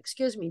 please?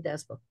 Excuse me,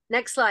 Despo.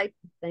 Next slide.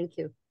 Thank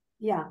you.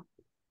 Yeah.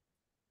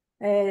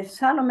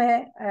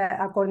 Salome,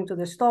 according to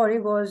the story,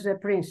 was a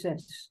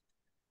princess.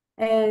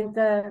 And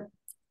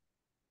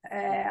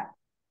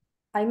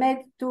I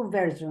made two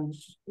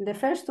versions. The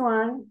first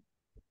one,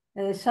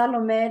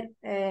 Salome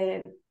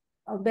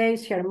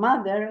obeys her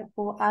mother,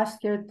 who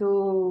asked her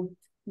to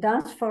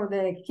dance for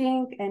the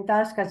king and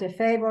ask as a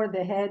favor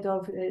the head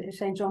of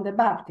Saint John the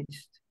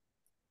Baptist.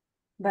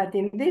 But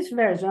in this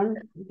version,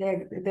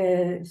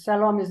 the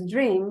Salome's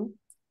dream,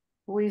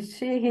 we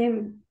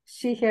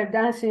see her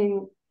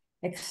dancing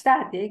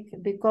ecstatic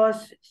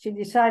because she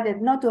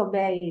decided not to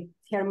obey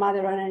her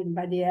mother or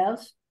anybody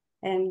else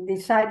and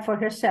decide for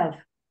herself.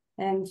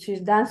 And she's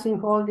dancing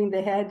holding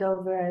the head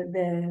of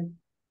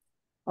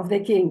the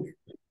king.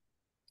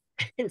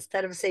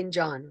 Instead of St.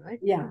 John, right?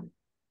 Yeah.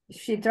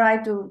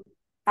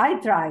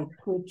 I tried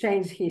to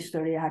change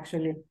history,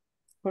 actually,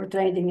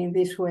 portraying in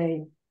this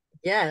way.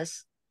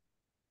 Yes.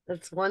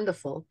 That's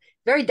wonderful.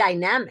 Very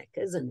dynamic,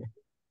 isn't it?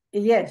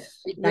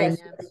 Yes.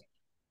 Dynamic. Yes.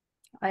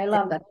 I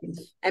love that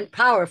piece. And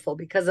powerful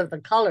because of the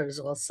colors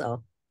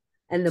also.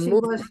 And the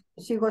movement.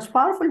 She was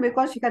powerful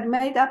because she had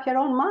made up her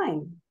own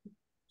mind.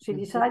 She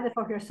decided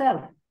for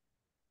herself.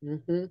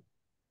 Mm-hmm.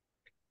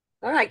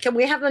 All right. Can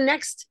we have the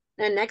next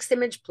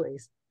image,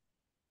 please?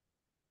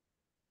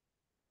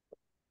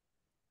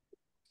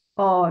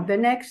 Oh, the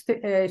next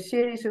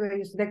series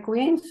is The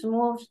Queen's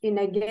Moves in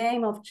a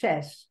Game of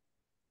Chess.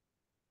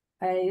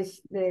 I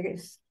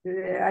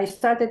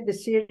started the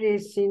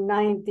series in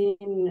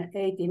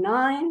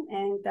 1989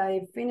 and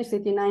I finished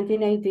it in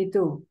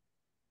 1982.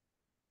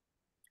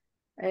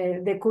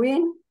 The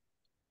Queen,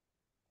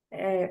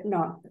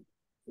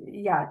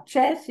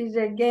 chess is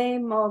a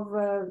game of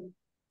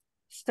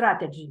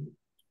strategy,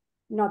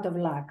 not of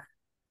luck.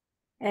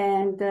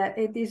 And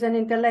it is an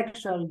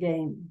intellectual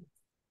game.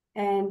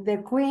 And the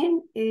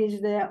Queen is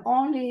the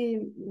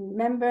only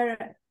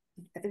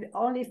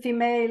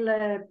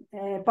female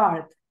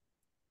part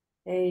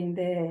in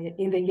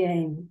the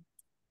game,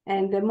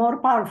 and the more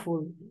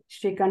powerful.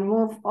 She can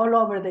move all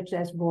over the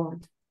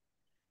chessboard,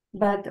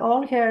 but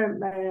all her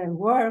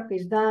work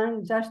is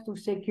done just to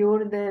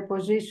secure the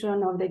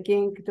position of the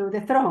king to the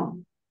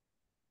throne.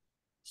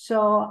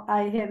 So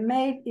I have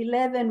made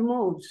 11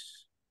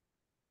 moves.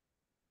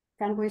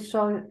 Can we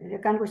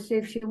see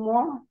a few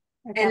more?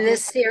 In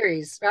this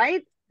series,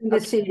 right? In the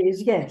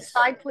series, yes. Next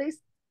slide, please.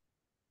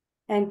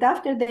 And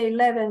after the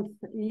 11th,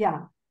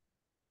 yeah.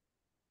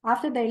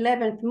 After the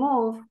 11th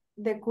move,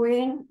 the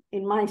queen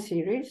in my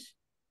series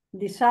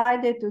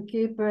decided to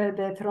keep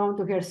the throne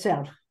to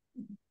herself.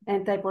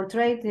 And I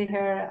portrayed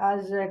her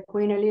as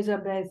Queen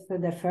Elizabeth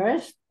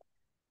I,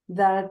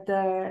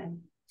 that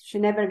she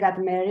never got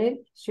married.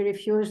 She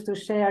refused to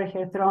share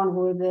her throne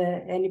with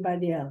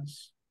anybody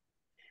else.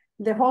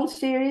 The whole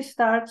series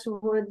starts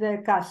with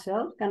the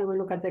castle. Can we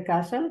look at the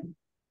castle?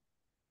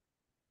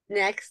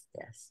 Next,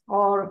 yes.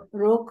 Or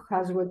rook,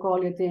 as we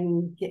call it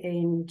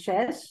in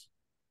chess.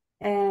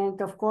 And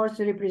of course,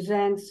 it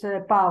represents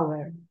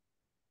power.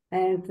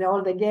 And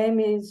all the game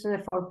is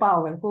for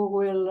power. Who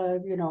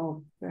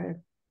will,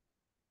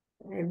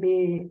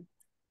 be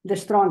the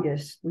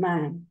strongest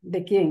man,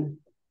 the king.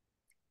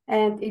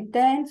 And it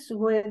ends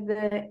with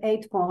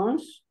 8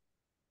 pawns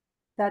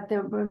that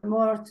were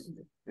more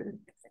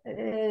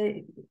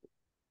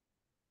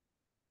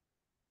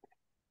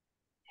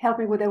help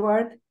me with the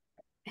word.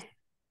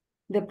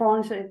 The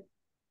pawns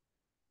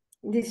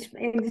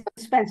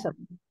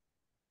indispensable.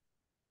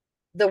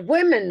 The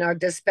women are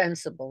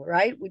dispensable,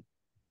 right?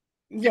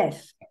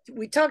 Yes.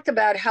 We talked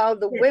about how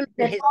the women...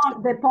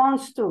 The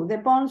pawns too. The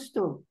pawns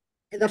too.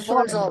 The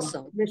pawns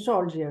also. The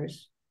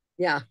soldiers.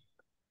 Yeah.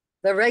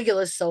 The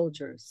regular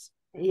soldiers.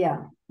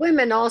 Yeah.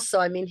 Women also,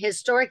 I mean,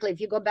 historically, if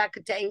you go back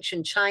to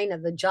ancient China,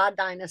 the Jia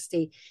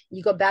dynasty,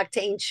 you go back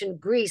to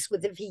ancient Greece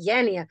with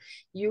Iphigenia,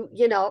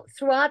 you know,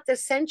 throughout the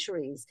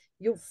centuries,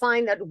 you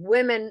find that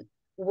women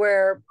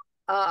were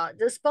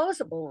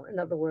disposable. In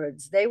other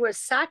words, they were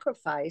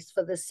sacrificed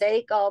for the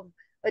sake of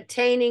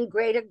attaining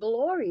greater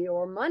glory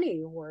or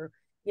money or,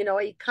 you know,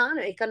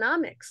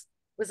 economics.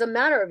 It was a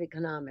matter of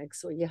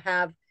economics where you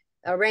have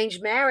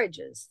arranged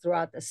marriages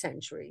throughout the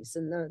centuries,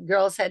 and the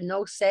girls had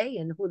no say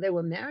in who they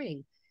were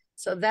marrying.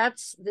 So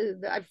that's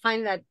I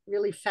find that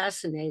really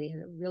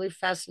fascinating, a really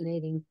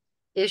fascinating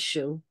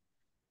issue.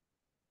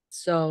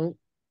 So,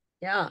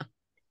 yeah.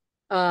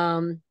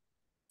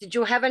 Did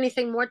you have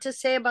anything more to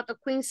say about the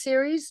Queen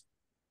series?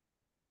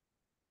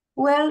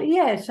 Well,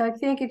 yes, I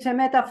think it's a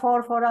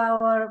metaphor for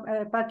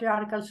our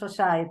patriarchal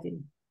society.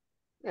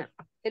 Yeah,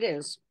 it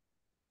is.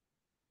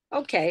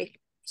 Okay,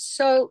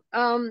 so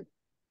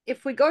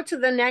if we go to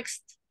the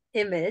next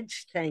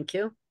image, thank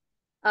you.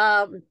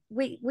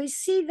 We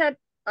see that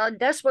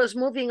Despo is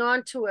moving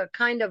on to a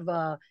kind of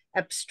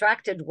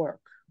abstracted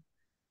work,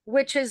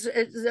 which is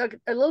a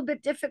little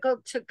bit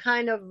difficult to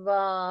kind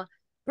of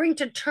bring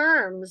to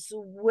terms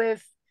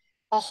with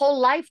a whole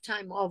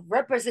lifetime of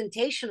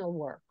representational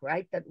work,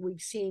 right, that we've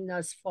seen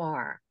thus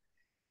far.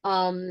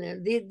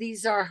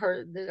 These are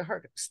her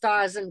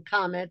stars and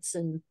comets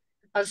and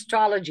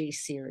astrology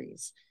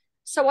series.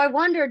 So I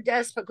wonder,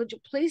 Despa, could you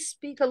please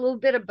speak a little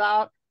bit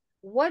about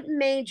what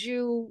made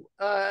you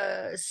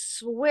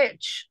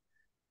switch?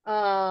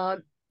 I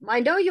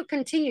know you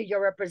continue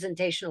your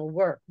representational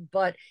work,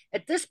 but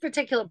at this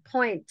particular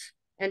point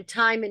and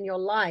time in your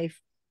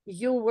life,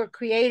 you were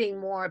creating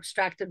more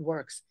abstracted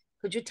works.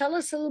 Could you tell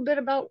us a little bit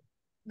about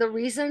the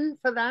reason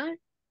for that?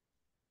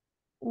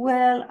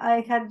 Well,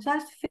 I had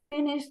just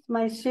finished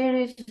my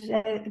series,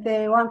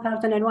 the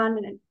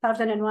 1001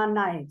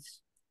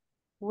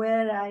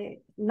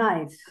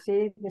 Nights,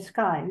 see the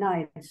sky,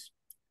 nights,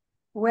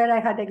 where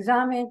I had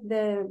examined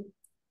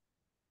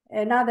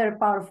another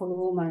powerful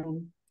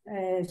woman,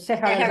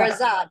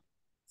 Scheherazade.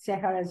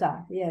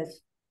 Scheherazade,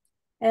 yes.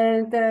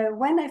 And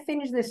when I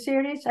finished the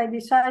series, I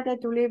decided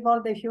to leave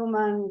all the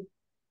human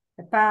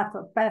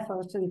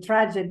pathos and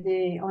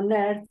tragedy on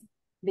earth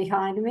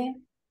behind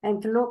me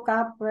and to look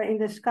up in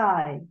the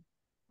sky,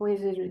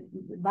 which is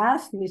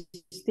vast,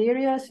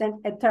 mysterious, and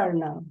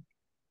eternal.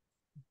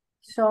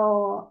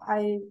 So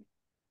I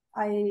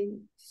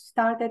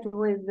started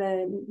with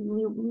the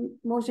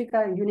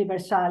Musica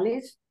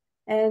Universalis,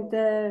 and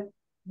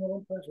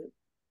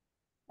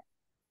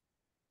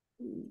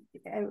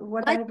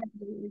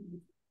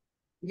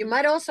you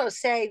might also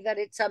say that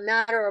it's a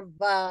matter of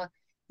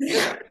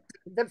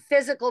the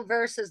physical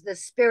versus the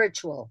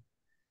spiritual.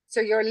 So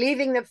you're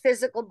leaving the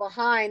physical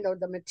behind or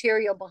the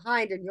material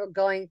behind, and you're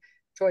going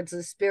towards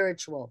the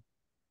spiritual.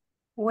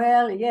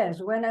 Well,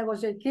 yes. When I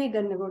was a kid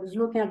and I was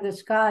looking at the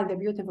sky, the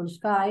beautiful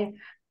sky,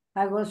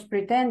 I was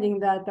pretending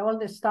that all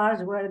the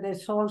stars were the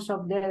souls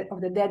of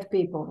the dead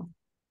people.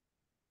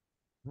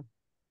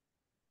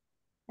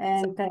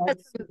 And I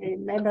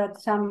remember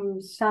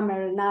some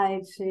summer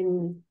nights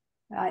in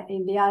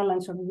the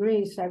islands of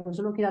Greece, I was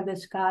looking at the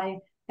sky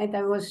and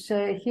I was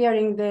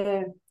hearing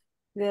the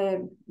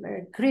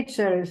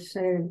creatures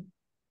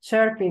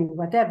chirping,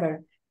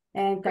 whatever.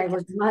 And I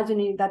was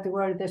imagining that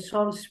were the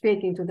souls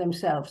speaking to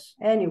themselves.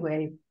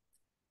 Anyway,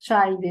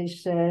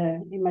 childish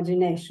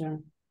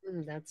imagination.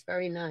 That's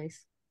very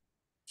nice.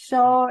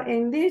 So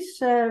in this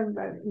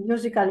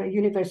Musica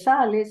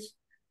Universalis,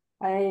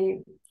 I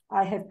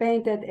have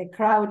painted a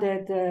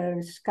crowded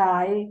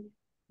sky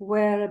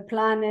where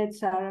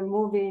planets are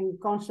moving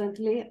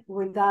constantly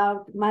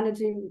without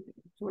managing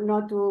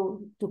not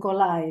to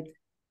collide.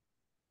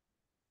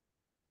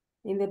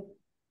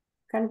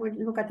 Can we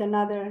look at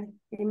another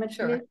image,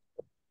 Sure. please?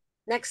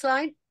 Next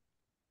slide.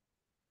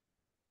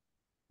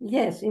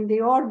 Yes, in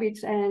the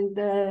orbits and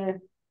the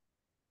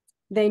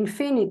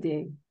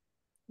infinity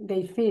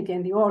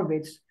and the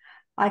orbits,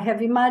 I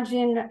have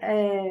imagined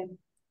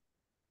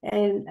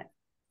an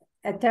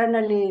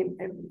eternally,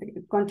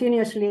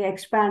 continuously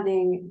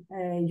expanding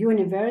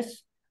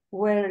universe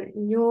where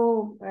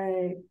new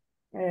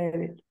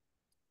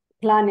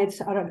planets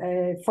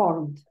are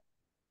formed.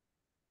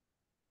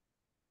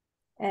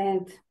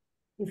 And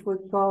if we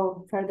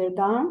go further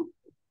down.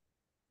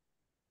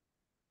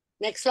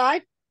 Next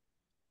slide.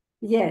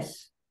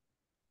 Yes,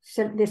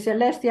 so the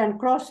celestial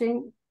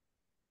crossing,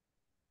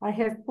 I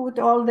have put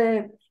all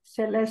the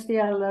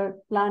celestial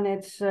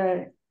planets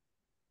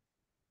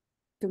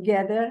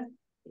together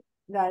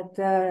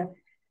that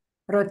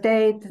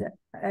rotate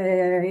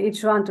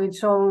each one to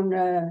its own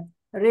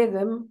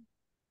rhythm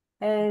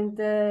and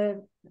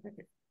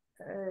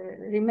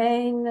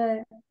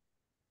remain,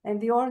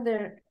 and the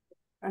order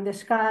on the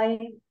sky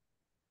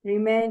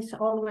remains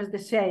always the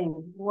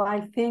same,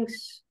 while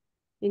things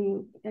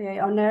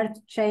on Earth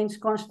change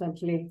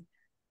constantly.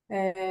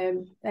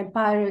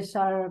 Empires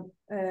are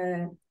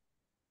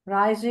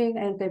rising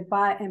and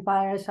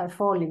empires are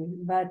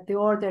falling, but the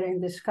order in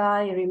the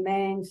sky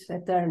remains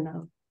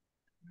eternal.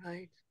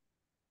 Right.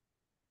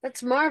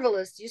 That's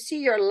marvelous. You see,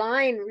 your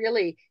line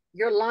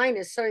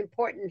is so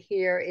important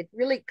here. It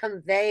really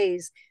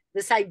conveys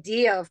this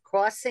idea of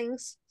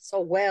crossings so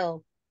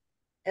well,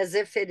 as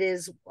if it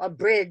is a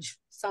bridge,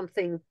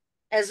 something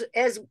as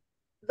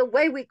the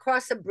way we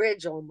cross a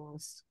bridge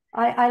almost.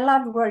 I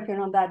love working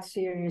on that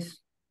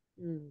series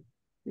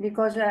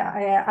because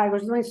I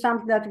was doing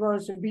something that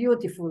was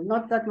beautiful.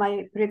 Not that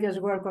my previous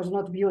work was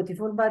not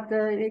beautiful, but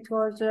it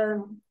was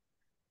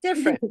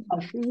different.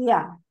 Difficult.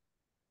 Yeah.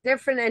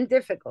 Different and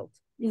difficult.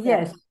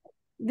 Yes.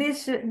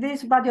 Yeah.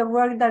 This body of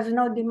work does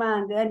not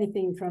demand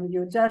anything from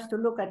you, just to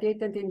look at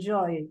it and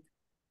enjoy it.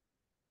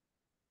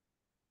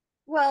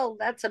 Well,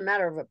 that's a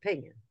matter of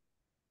opinion.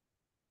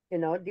 You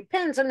know, it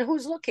depends on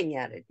who's looking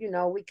at it. You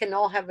know, we can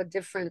all have a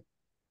different,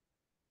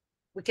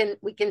 we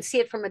can see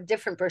it from a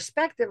different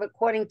perspective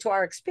according to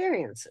our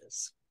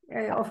experiences.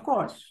 Of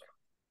course.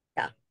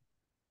 Yeah.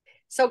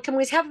 So can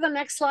we have the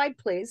next slide,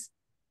 please?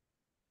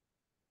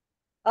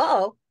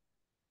 Uh-oh.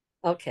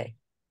 Okay.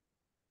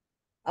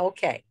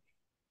 Okay.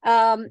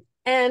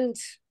 And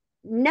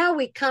now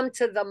we come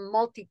to the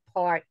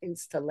multi-part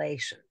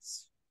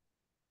installations,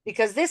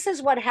 because this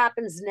is what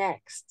happens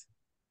next.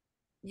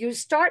 You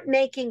start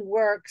making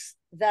works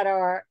that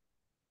are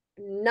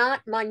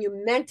not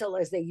monumental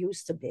as they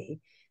used to be.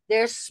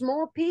 They're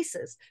small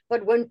pieces,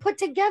 but when put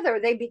together,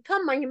 they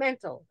become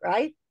monumental,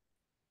 right?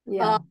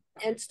 Yeah.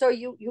 And so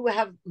you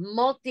have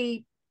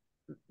multiple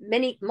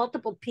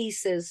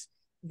pieces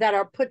that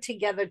are put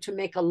together to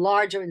make a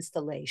larger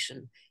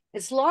installation.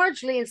 It's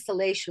largely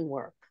installation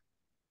work.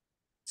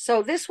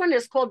 So this one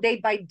is called Day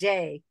by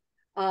Day.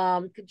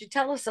 Could you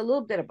tell us a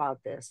little bit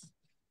about this?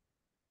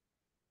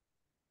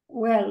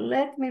 Well,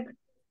 let me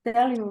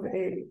tell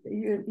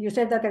you, you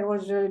said that I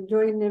was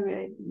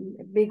doing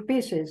big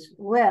pieces.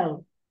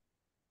 Well,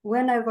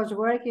 when I was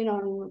working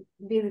on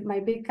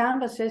my big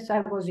canvases,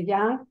 I was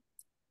young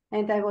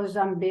and I was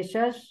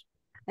ambitious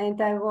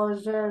and I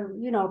was,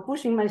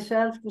 pushing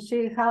myself to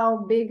see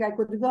how big I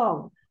could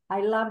go.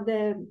 I love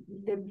the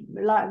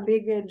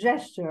big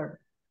gesture.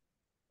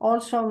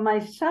 Also, my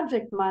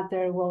subject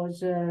matter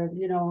was,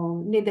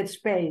 needed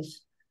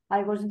space.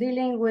 I was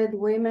dealing with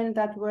women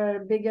that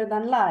were bigger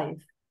than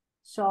life,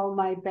 so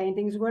my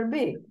paintings were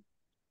big.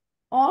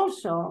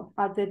 Also,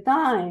 at the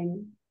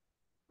time,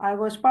 I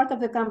was part of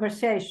the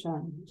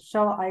conversation,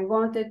 so I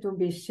wanted to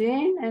be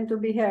seen and to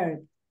be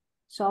heard.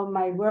 So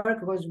my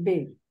work was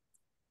big.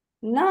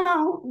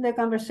 Now the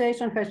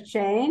conversation has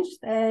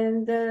changed,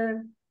 and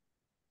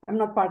I'm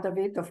not part of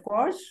it, of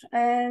course,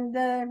 and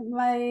the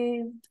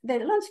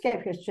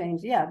landscape has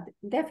changed. Yeah,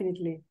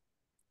 definitely.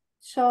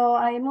 So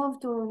I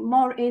moved to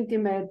more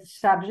intimate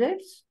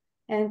subjects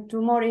and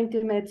to more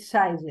intimate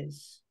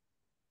sizes.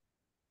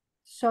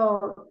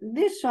 So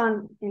this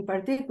one in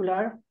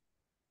particular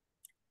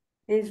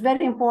is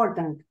very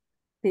important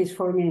piece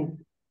for me.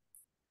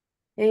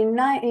 In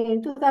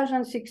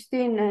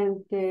 2016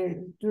 and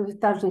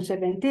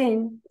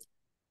 2017,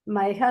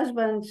 my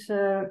husband's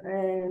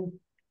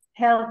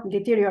health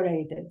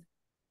deteriorated.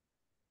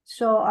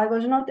 So I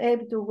was not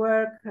able to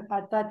work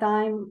at that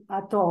time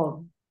at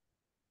all.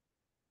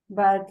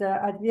 But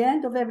at the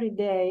end of every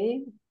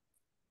day,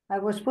 I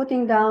was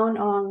putting down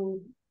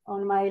on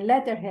my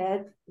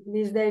letterhead.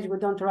 These days we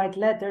don't write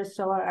letters,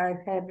 so I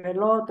have a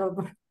lot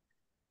of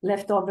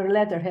leftover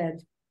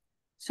letterhead.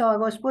 So I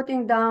was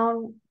putting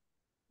down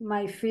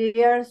my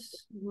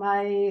fears,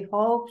 my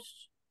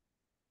hopes,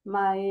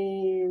 my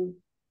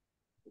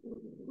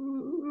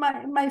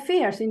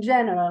fears in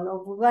general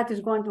of what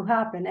is going to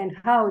happen and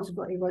how it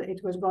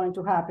was going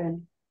to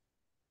happen.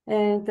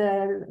 and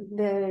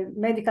the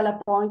medical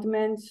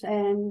appointments,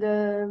 and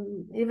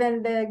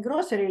even the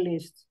grocery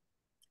list.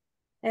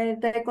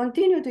 And I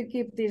continue to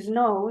keep these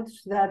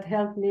notes that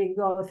helped me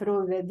go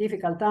through the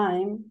difficult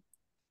time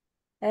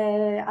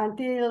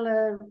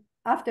until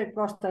after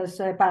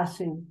Costa's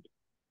passing.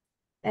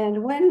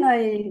 And when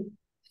I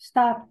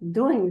stopped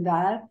doing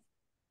that,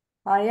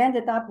 I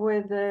ended up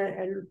with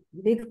a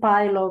big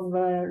pile of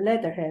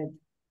letterhead.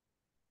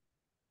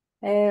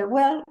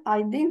 Well,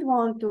 I didn't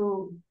want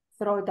to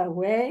throw it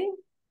away,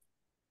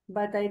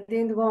 but I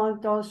didn't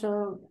want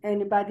also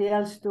anybody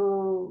else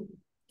to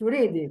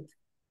read it.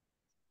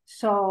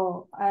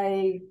 So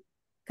I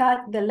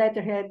cut the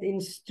letterhead in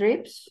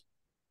strips,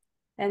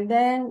 and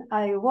then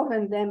I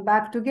woven them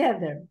back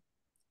together.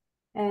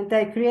 And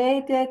I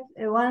created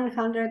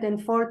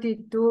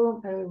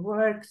 142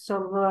 works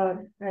of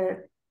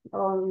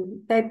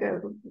on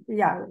paper,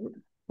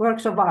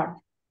 works of art.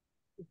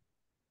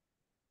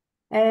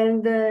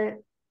 And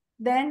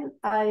then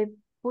I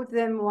put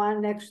them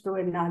one next to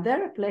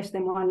another, placed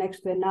them one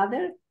next to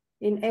another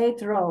in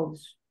 8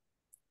 rows.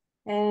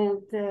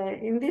 And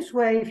in this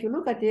way, if you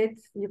look at it,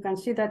 you can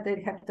see that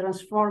they have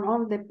transformed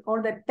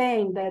all the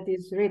pain that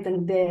is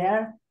written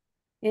there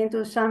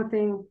into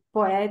something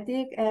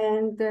poetic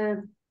and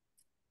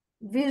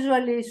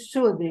visually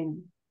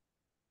soothing.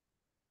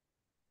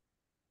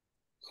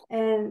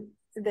 And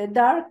the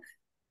dark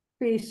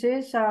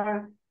pieces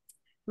are,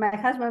 my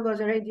husband was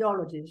a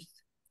radiologist.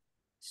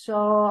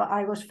 So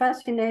I was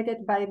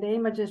fascinated by the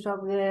images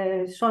of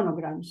the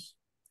sonograms.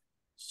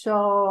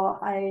 So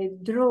I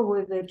drew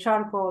with the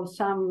charcoal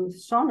some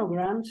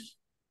sonograms,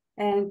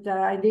 and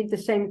I did the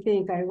same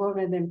thing. I wove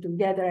them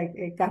together.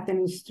 I cut them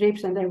in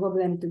strips and I wove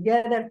them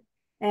together,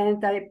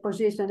 and I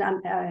positioned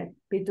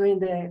between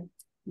the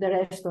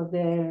rest of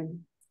the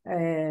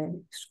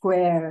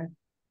square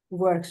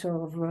works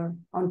of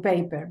on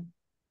paper.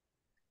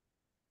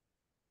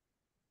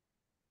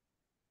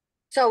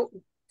 So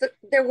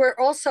there were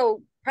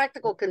also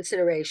practical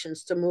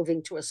considerations to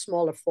moving to a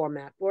smaller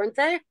format, weren't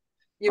there?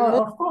 You moved,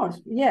 of course,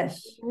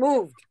 yes.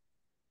 Moved,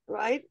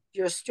 right?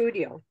 Your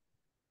studio.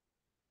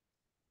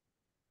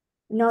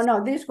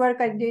 No, this work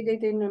I did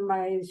it in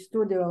my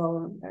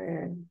studio.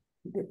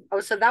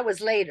 So that was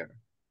later.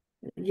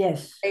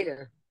 Yes.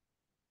 Later.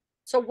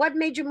 So what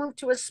made you move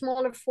to a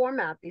smaller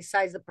format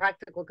besides the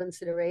practical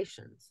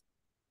considerations?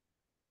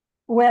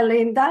 Well,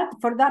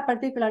 for that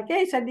particular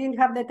case, I didn't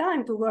have the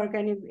time to work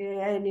at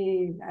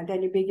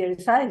any bigger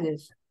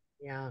sizes.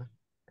 Yeah.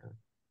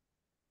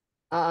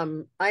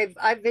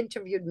 I've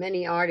interviewed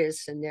many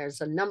artists, and there's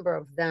a number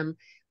of them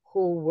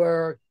who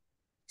were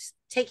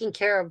taking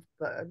care of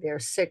their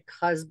sick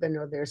husband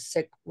or their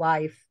sick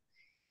wife,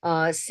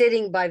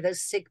 sitting by the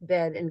sick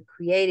bed and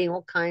creating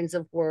all kinds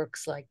of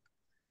works. Like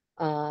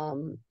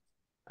one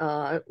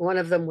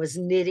of them was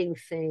knitting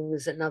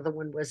things, another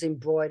one was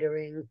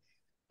embroidering.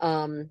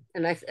 And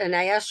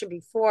I asked you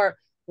before,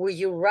 were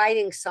you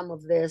writing some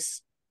of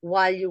this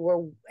while you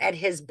were at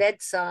his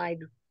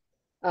bedside,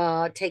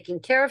 taking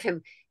care of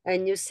him?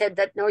 And you said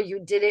that no, you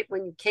did it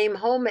when you came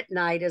home at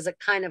night as a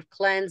kind of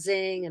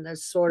cleansing and a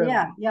sort of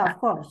of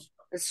course,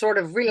 a sort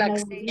of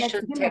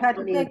relaxation technique. I had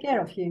to take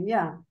care of him.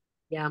 Yeah.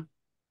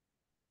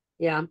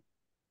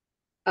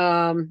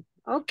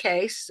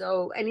 Okay,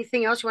 so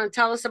anything else you want to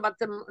tell us about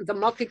the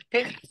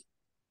multi-pick?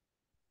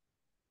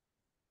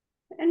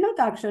 Not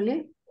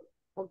actually.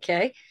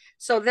 Okay,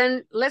 so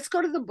then let's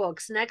go to the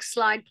books. Next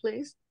slide,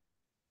 please.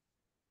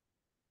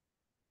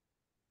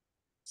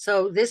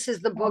 So this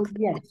is the book,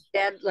 yes.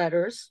 Dead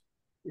Letters.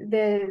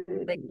 The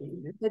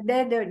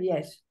dead,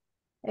 yes.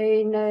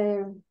 In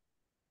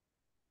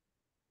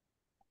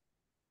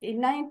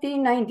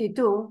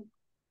 1992,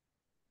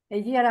 a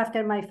year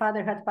after my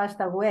father had passed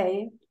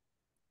away,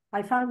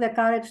 I found the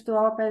courage to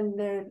open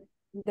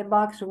the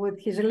box with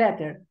his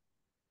letters,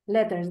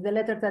 the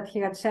letter that he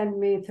had sent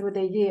me through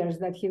the years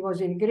that he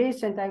was in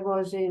Greece and I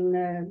was in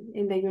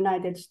the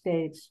United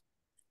States.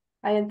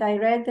 And I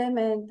read them,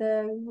 and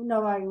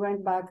I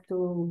went back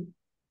to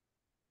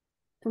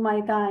my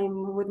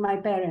time with my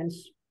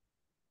parents.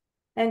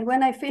 And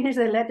when I finished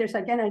the letters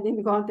again, I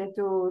didn't want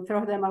to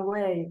throw them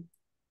away.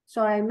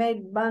 So I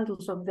made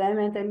bundles of them,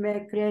 and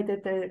I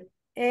created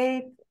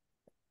 8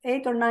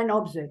 or 9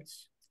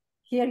 objects.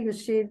 Here you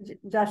see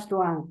just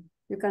one.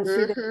 You can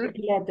see the Greek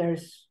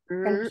letters.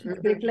 Can you see the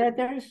Greek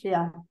letters?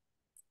 Yeah.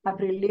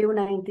 April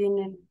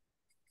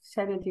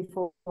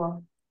 1974.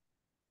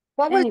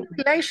 What was the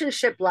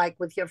relationship like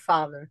with your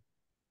father?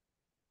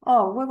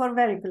 Oh, we were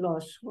very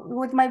close.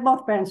 With my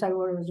both parents, I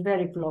was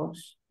very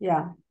close.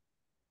 Yeah.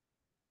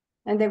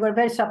 And they were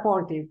very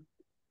supportive.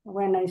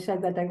 When I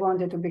said that I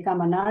wanted to become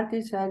an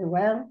artist, I said,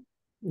 well,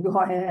 go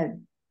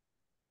ahead.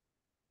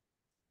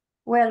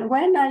 Well,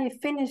 when I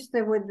finished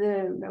with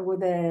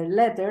the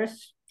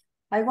letters,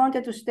 I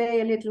wanted to stay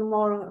a little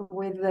more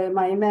with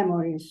my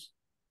memories.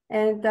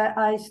 And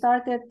I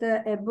started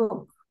a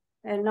book,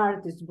 an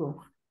artist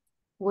book,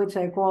 which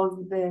I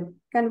called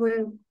can we?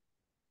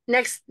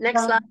 Next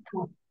slide.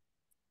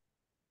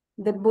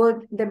 The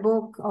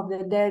book of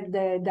the dead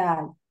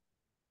dad.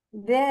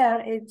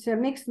 there it's a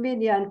mixed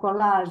media and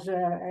collage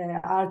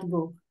art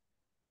book.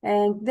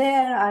 And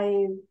there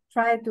I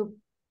try to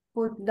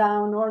put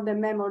down all the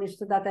memories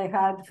that I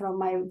had from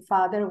my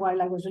father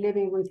while I was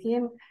living with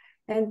him,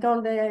 and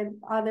all the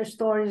other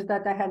stories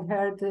that I had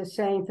heard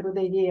saying through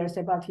the years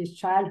about his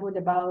childhood,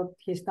 about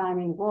his time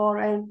in war,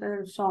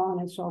 and so on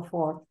and so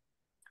forth.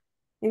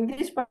 In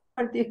this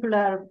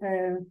particular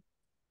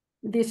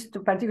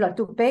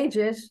two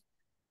pages,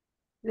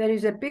 there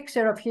is a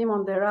picture of him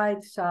on the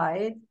right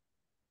side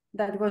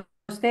that was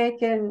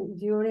taken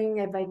during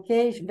a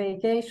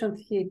vacation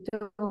he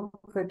took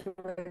to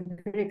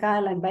a Greek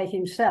island by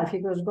himself.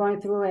 He was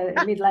going through a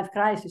midlife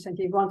crisis and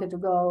he wanted to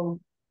go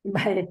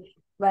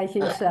by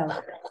himself.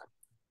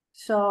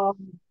 So,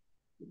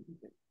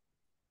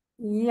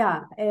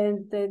 yeah,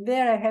 and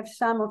there I have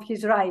some of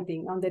his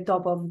writing on the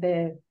top of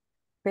the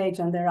page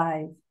on the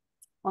right.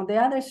 On the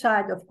other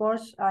side, of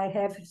course, I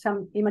have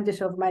some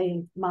images of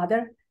my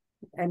mother,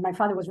 and my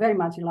father was very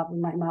much in love with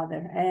my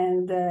mother.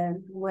 And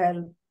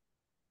well,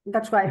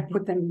 that's why I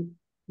put them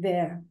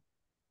there.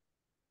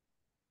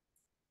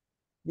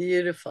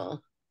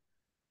 Beautiful.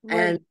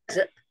 Well,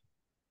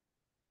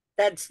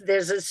 And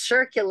there's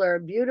a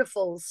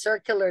beautiful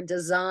circular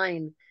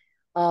design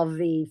of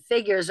the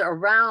figures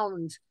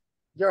around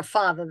your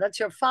father. That's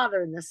your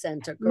father in the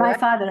center, correct? My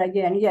father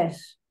again,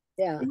 yes.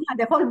 Yeah. Yeah,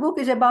 the whole book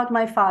is about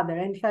my father,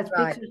 and it has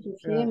pictures of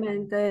him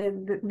and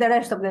the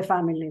rest of the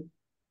family.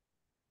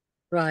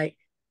 Right.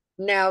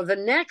 Now the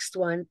next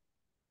one,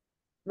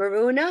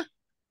 Maruna.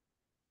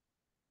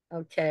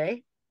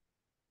 Okay.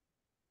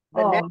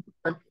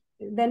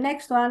 The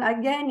next one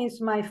again is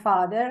my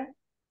father.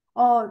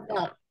 Oh,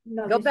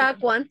 no, go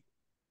back one.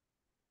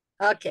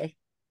 Okay.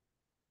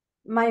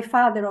 My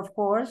father, of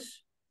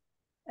course.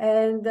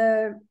 And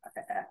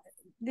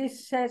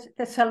this says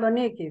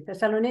Thessaloniki.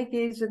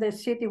 Thessaloniki is the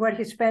city where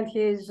he spent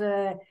his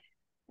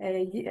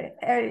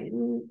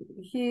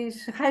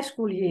high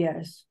school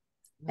years.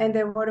 And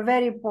they were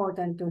very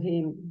important to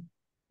him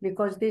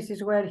because this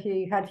is where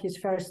he had his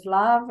first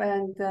love,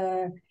 and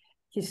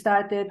he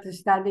started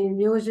studying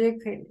music.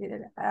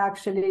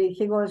 Actually,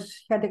 he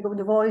had a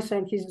good voice,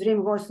 and his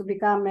dream was to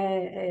become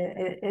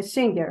a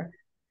singer.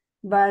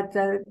 But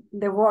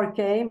the war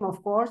came,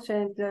 of course,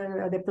 and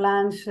the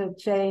plans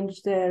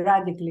changed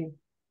radically.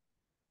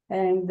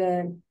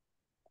 And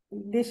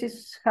this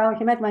is how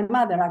he met my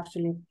mother,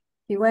 actually.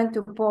 He went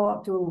to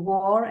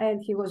war,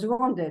 and he was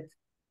wounded.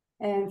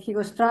 And he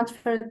was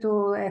transferred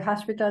to a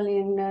hospital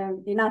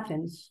in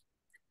Athens.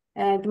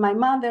 And my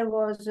mother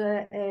was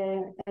a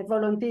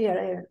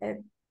volunteer.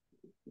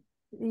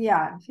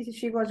 Yeah,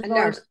 she was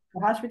going to the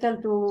hospital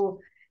to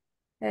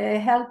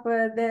help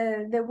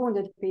the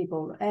wounded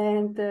people.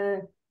 And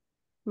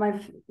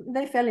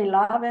they fell in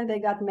love and they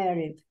got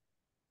married.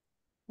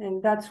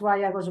 And that's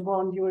why I was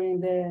born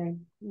during the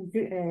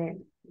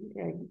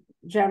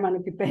German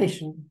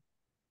occupation.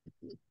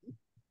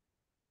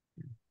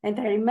 And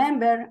I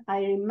remember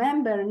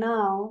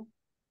now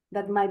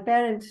that my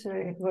parents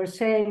were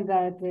saying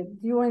that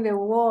during the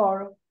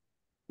war,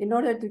 in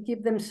order to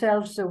keep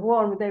themselves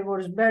warm, they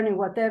were burning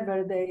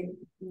whatever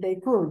they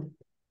could.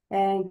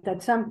 And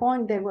at some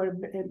point, they were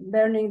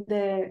burning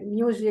the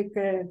music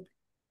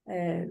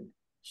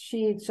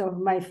sheets of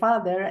my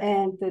father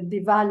and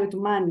devalued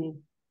money.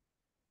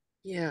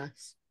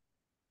 Yes.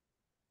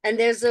 And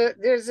there's a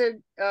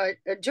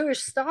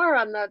Jewish star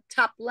on the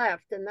top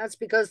left, and that's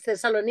because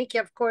Thessaloniki,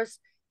 of course,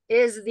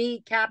 is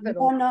the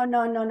capital.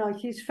 No.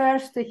 His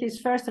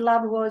first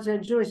love was a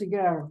Jewish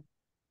girl.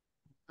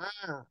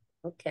 Ah,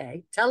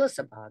 okay. Tell us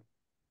about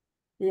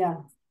it.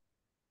 Yeah.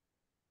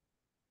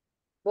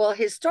 Well,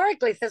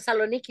 historically,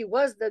 Thessaloniki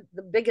was the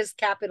biggest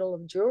capital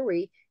of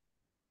Jewry,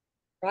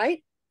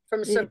 right?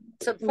 From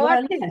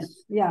well,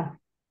 yes, yeah.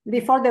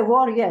 Before the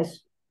war,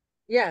 yes.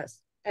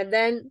 Yes, and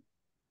then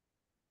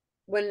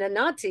when the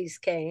Nazis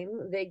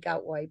came, they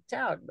got wiped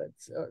out. But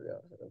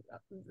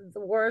the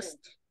worst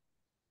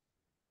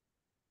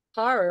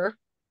horror.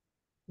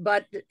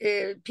 But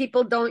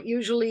people don't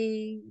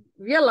usually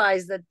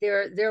realize that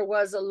there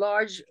was a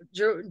large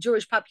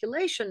Jewish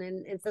population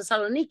in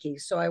Thessaloniki.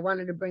 So I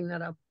wanted to bring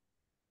that up.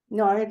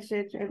 No, it's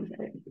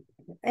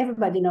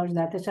everybody knows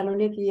that.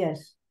 Thessaloniki,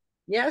 yes.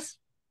 Yes,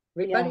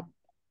 everybody.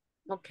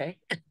 Yeah. Okay.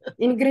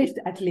 In Greece,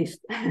 at least.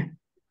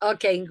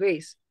 Okay, in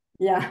Greece.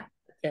 Yeah.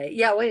 Okay.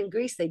 Yeah, well, in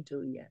Greece they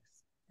do. Yes.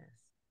 Yes.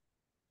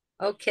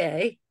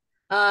 Okay.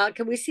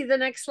 Can we see the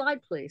next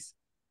slide, please?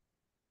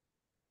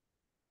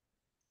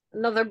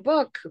 Another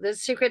book, The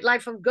Secret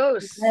Life of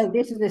Ghosts. Well,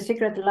 this is The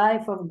Secret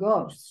Life of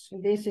Ghosts.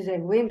 This is a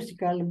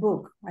whimsical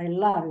book. I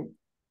love it.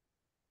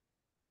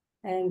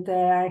 And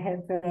I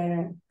have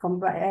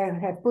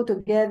put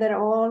together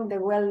all the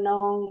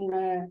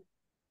well-known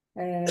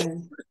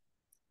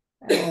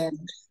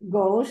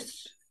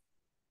ghosts.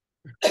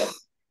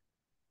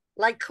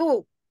 Like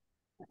who?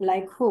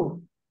 Like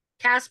who?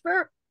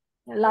 Casper?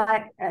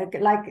 Like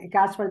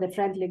Casper the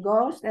Friendly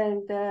Ghost,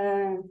 and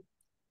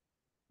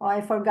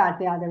I forgot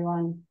the other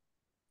one.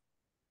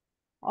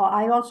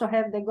 I also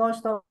have the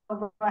ghost of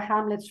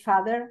Hamlet's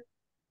father.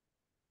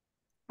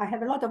 I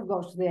have a lot of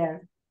ghosts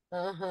there.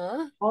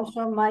 Uh-huh.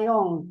 Also my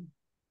own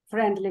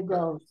friendly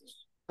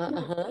ghosts.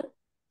 Uh-huh.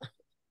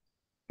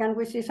 Can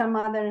we see some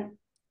other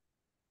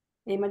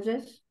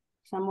images?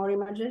 Some more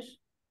images?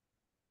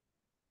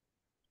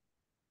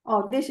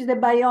 Oh, this is the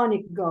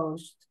bionic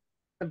ghost.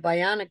 The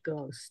bionic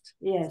ghost.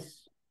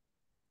 Yes.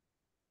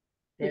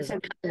 There's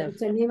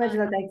It's an image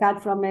that I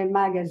cut from a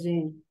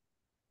magazine.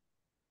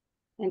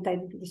 And I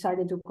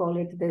decided to call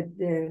it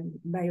the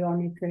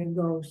bionic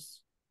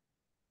ghost.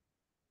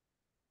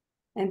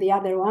 And the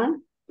other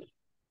one?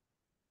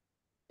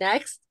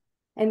 Next.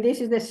 And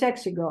this is the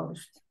sexy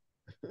ghost.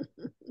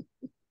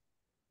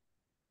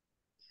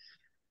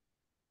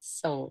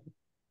 So.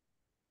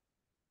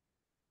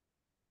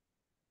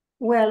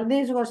 Well,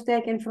 this was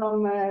taken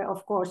from,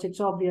 of course, it's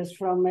obvious,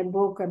 from a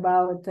book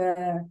about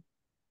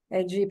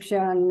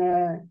Egyptian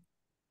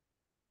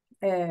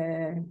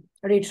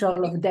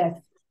ritual of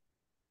death.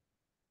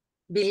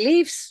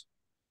 Beliefs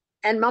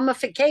and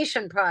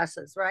mummification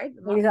process, right?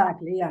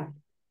 Exactly, yeah.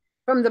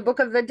 From the Book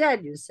of the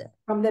Dead, you said.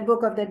 From the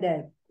Book of the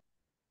Dead.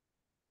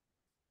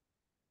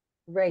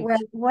 Right. Well,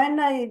 when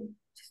I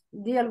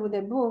deal with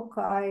the book,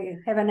 I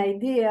have an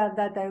idea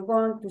that I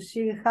want to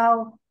see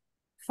how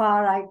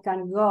far I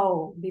can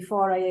go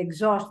before I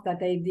exhaust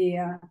that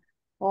idea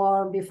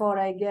or before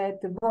I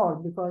get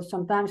bored, because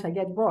sometimes I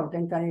get bored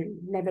and I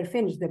never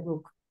finish the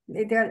book.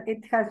 It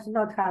does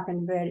not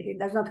happen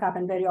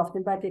very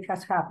often, but it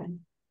has happened.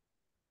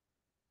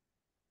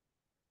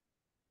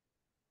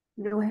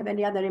 Do we have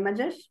any other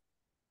images?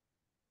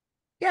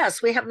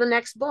 Yes, we have the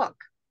next book.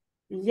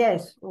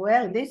 Yes,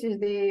 well, this is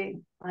the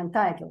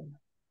Untitled.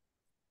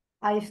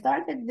 I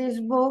started this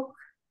book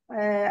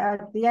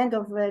at the end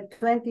of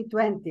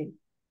 2020.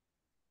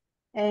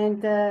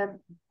 And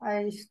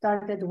I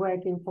started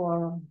working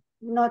for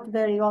not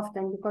very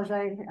often because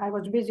I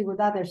was busy with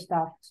other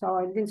stuff. So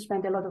I didn't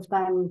spend a lot of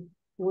time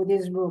with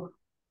this book.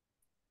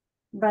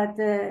 But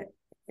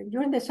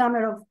during the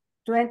summer of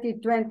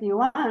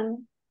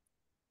 2021,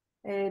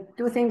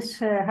 two things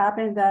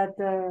happened that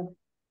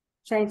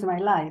changed my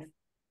life.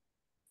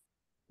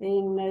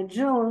 In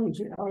June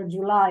or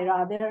July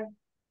rather,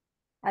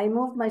 I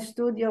moved my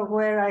studio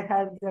where I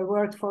had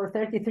worked for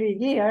 33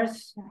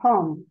 years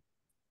home.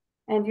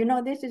 And you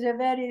know, this is a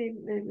very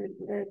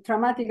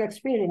traumatic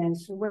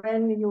experience.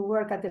 When you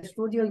work at a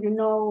studio, you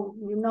know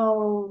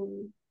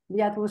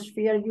the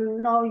atmosphere, you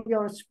know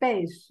your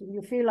space,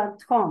 you feel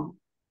at home.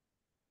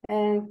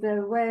 And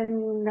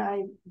when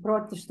I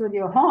brought the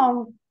studio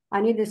home,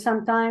 I needed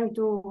some time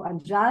to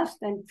adjust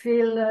and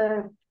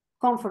feel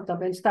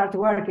comfortable and start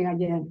working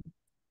again.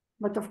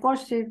 But of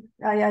course,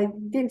 I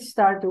didn't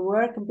start to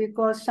work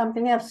because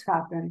something else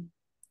happened.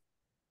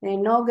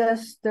 In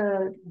August,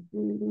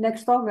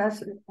 next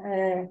August,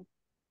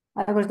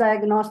 I was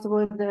diagnosed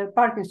with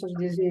Parkinson's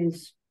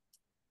disease.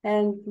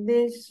 And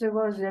this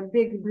was a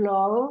big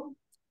blow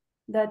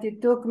that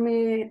it took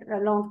me a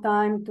long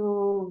time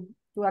to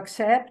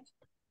accept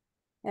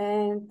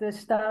and to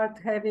start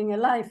having a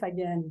life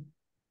again.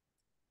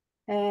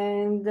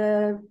 And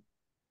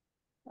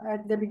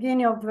at the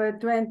beginning of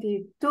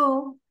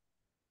 22,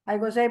 I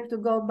was able to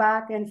go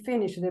back and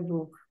finish the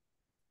book.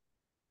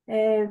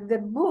 The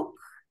book,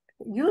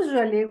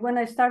 usually when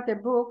I start a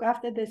book,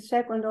 after the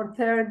second or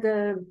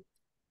third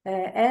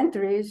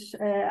entries,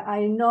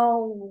 I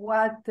know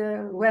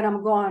where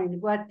I'm going,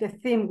 what the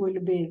theme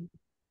will be.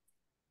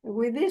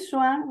 With this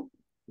one,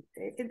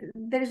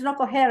 there is no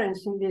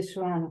coherence in this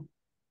one.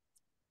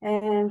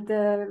 And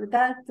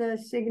that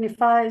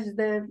signifies,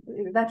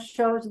 that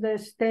shows the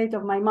state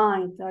of my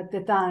mind at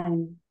the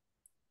time.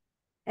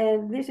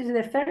 And this is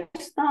the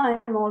first time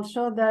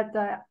also that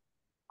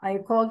I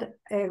called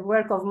a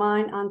work of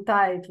mine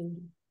Untitled.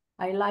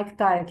 I like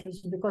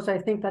titles because I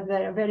think that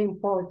they're very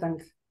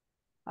important.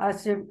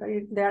 As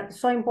they're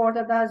so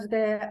important as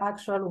the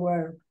actual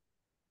work.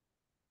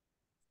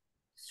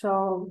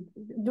 So,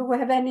 do we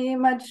have any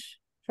image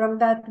from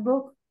that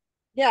book?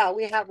 Yeah,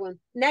 we have one.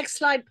 Next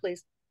slide,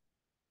 please.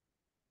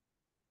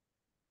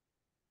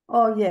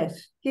 Oh,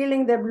 yes,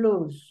 Killing the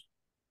Blues.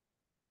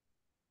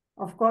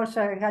 Of course,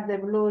 I had the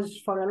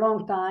blues for a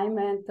long time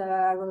and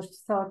I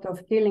was thought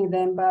of killing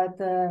them, but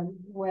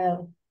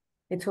well,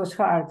 it was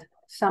hard.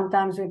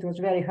 Sometimes it was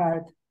very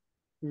hard.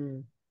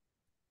 Mm.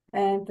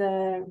 And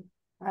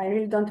I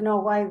really don't know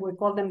why we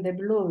call them the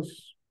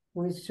blues.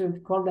 We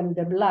should call them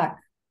the black.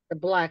 The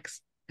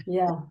blacks.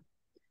 Yeah.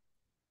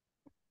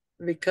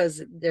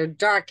 Because they're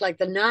dark like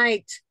the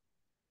night.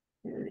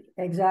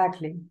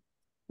 Exactly.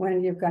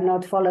 When you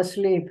cannot fall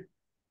asleep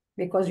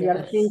because you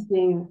are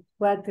thinking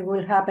what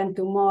will happen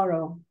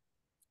tomorrow,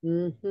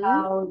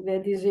 how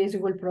the disease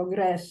will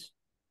progress.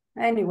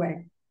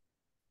 Anyway,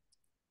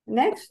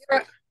 next.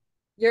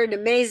 You're an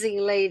amazing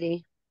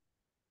lady.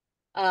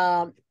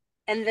 And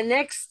the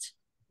next,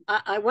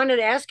 I wanted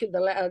to ask you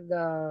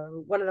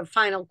the one of the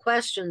final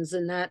questions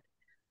in that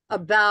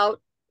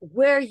about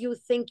where you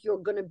think you're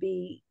going to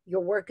be,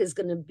 your work is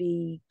going to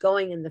be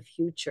going in the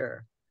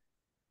future.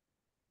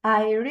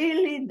 I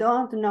really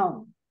don't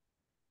know.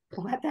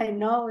 What I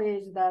know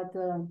is that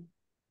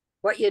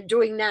what you're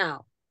doing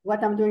now.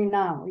 What I'm doing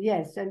now,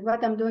 yes. And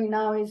what I'm doing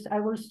now is I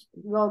will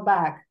go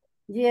back.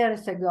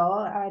 Years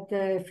ago at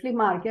the flea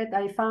market,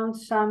 I found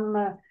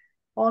some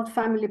old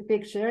family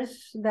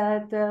pictures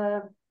that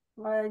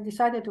I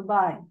decided to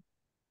buy.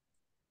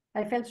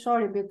 I felt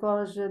sorry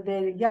because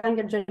the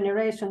younger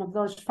generation of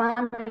those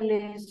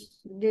families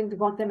didn't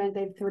want them and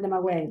they threw them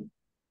away.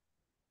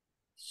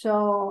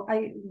 So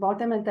I bought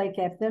them and I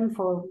kept them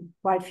for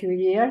quite a few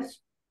years.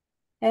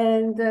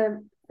 And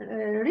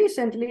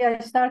recently I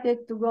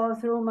started to go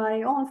through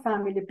my own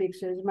family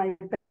pictures, my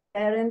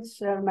parents,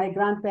 my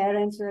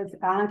grandparents,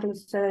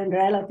 uncles and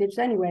relatives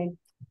anyway.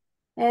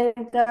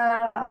 And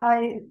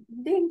I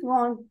didn't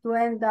want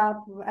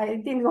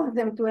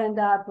them to end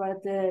up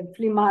at the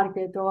flea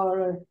market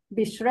or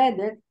be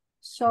shredded.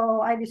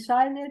 So I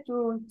decided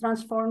to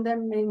transform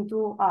them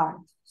into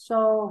art.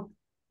 So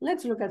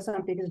let's look at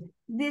some pictures.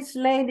 This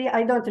lady,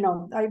 I don't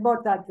know. I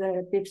bought that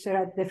picture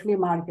at the flea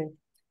market.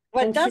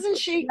 But And doesn't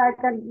she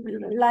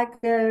like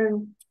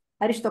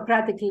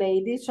aristocratic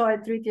lady? So I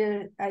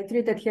treated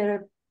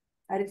her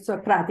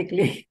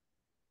aristocratically.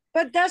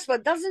 But Despo,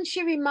 doesn't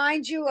she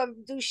remind you of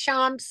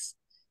Duchamp's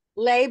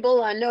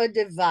label Anneau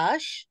de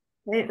Vache?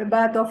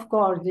 But of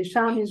course, the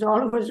sham is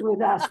always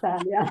with us,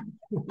 Thalia.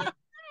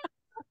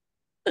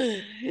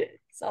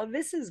 So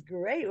this is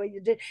great what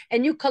you did.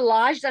 And you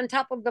collaged on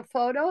top of the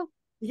photo?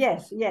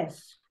 Yes,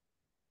 yes.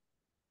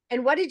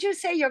 And what did you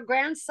say your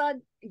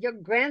grandson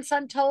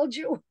told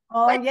you?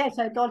 Oh, yes,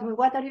 I told him,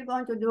 what are you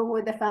going to do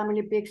with the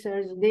family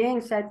pictures?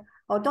 Dean said,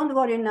 oh, don't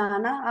worry,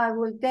 Nana. I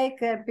will take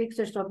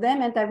pictures of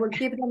them and I will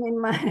keep them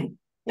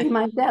in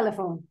my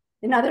telephone.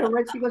 In other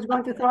words, he was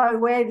going to throw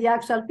away the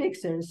actual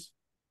pictures.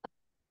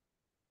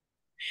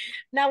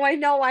 Now I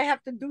know I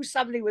have to do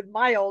something with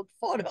my old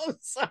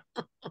photos.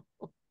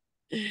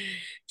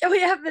 Can we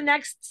have the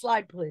next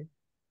slide, please?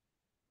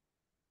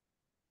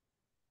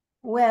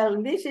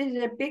 Well, this is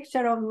a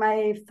picture of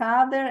my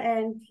father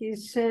and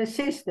his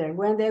sister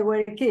when they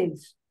were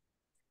kids.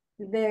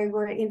 They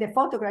were in the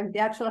photograph, the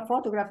actual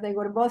photograph, they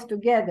were both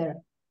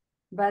together.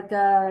 But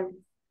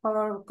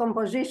for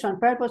composition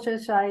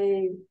purposes,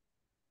 I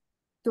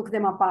took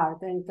them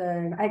apart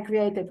and I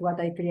created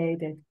what I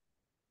created.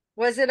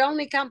 Was it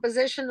only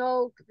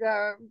compositional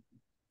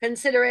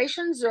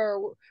considerations,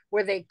 or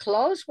were they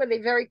close? Were they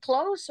very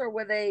close, or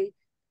were they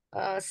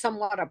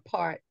somewhat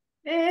apart?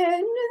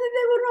 They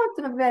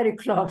were not very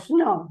close,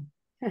 no.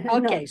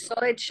 Okay, no. so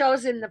it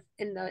shows in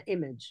the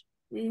image.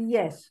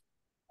 Yes.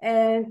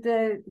 And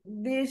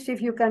this, if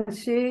you can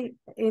see,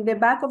 in the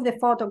back of the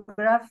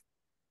photograph,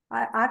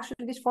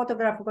 actually this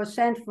photograph was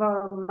sent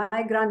from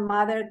my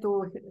grandmother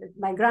to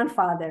my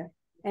grandfather,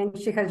 and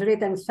she has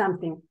written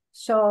something.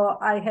 So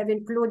I have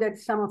included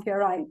some of her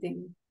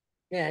writing.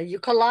 Yeah, you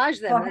collage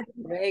them.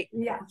 So, Great.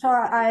 yeah, so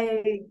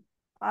I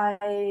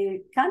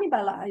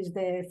cannibalized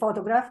the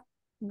photograph,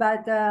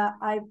 but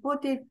I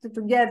put it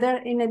together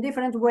in a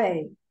different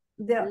way.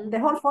 The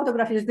whole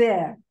photograph is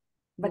there,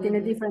 but in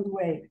a different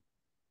way.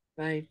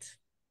 Right.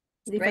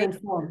 Different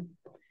Great. form.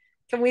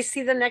 Can we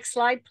see the next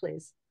slide,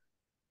 please?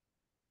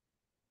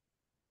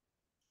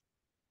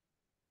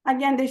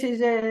 Again, this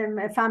is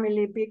a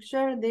family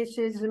picture. This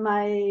is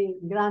my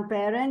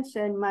grandparents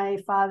and my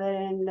father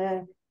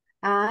and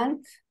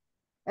aunt.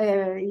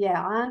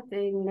 Aunt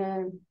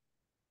in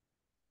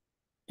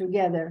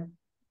together.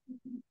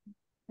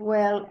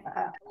 Well,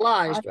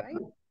 collaged, right?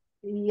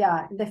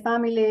 Yeah, the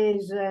family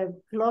is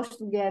close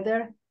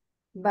together,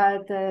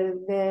 but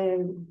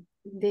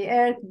the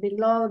earth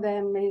below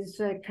them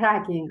is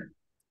cracking.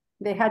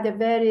 They had a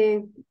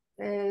very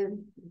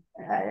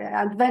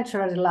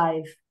adventurous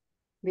life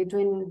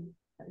between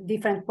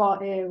different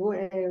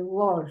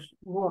wars.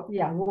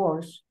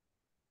 Wars.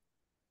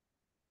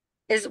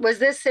 Was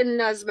this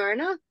in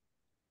Smyrna?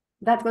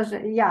 That was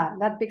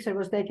that picture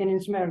was taken in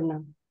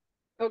Smyrna.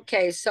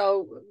 Okay,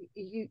 so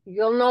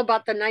you'll know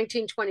about the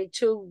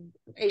 1922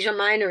 Asia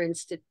Minor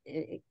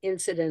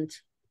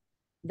incident.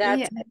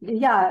 That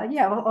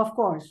yeah, of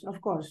course.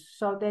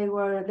 So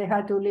they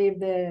had to leave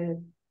the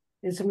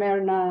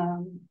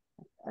Smyrna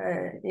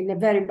in a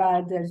very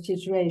bad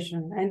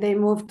situation, and they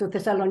moved to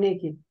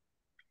Thessaloniki.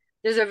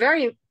 There's a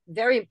very,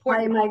 very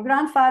important. My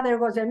grandfather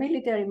was a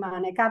military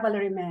man, a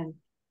cavalryman.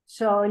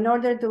 So in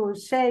order to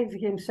save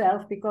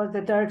himself, because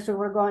the Turks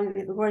were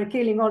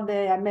killing all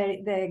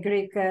the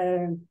Greek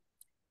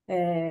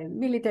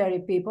military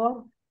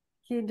people,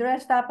 he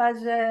dressed up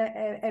as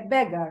a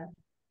beggar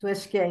to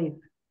escape.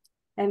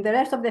 And the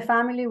rest of the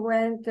family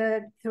went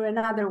through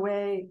another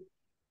way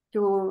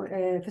to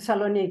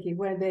Thessaloniki,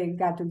 where they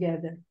got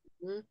together.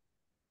 Mm-hmm.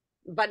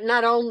 But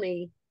not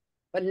only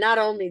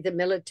the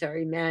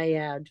military, may I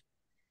add.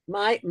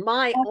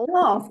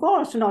 No, of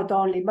course not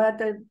only, but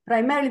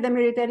primarily the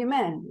military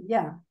men.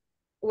 Yeah.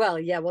 Well,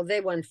 they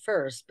went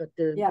first, but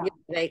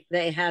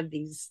they had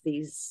these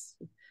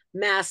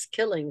mass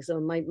killings.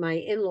 So my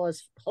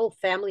in-laws' whole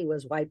family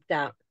was wiped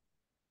out.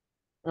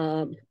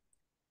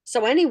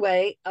 So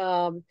anyway,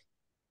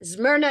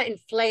 Smyrna in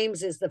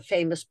Flames is the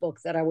famous book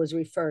that I was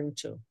referring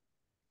to.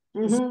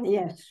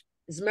 Yes.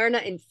 Smyrna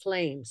in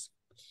Flames.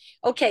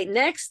 Okay,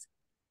 next.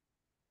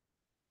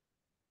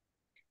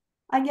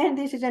 Again,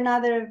 this is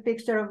another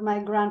picture of my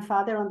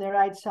grandfather on the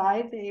right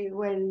side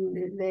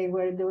when they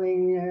were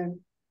doing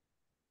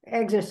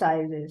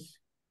exercises,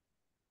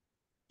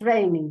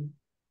 training.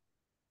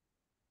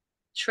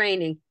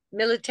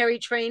 Military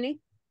training?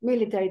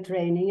 Military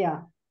training,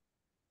 yeah.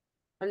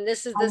 And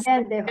this is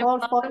Again, the whole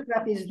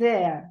photograph is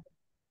there,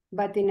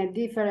 but in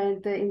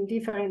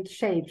different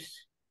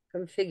shapes.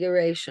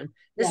 Configuration.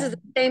 This is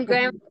the same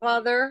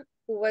grandfather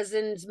who was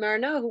in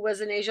Smyrna, who was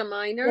in Asia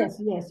Minor?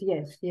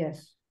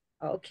 Yes.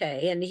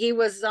 Okay, and he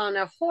was on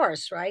a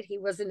horse, right? He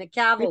was in a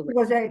cavalry. It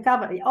was a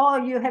cavalry. Oh,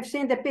 you have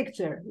seen the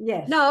picture,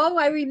 yes. No,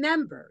 I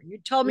remember. You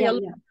told me a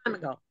long time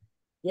ago.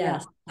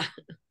 Yes. Yeah.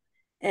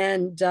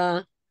 And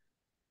go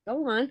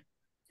on.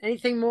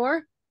 Anything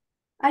more?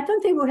 I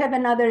don't think we have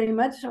another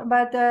image,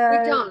 but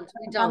we don't.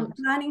 I'm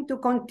planning to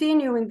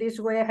continue in this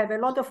way. I have a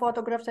lot of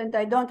photographs and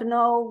I don't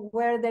know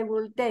where they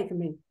will take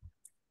me.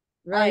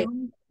 Right.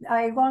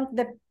 I want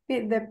the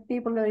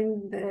people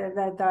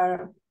that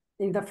are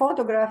in the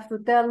photograph to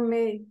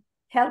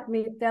help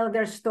me tell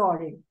their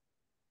story.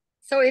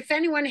 So if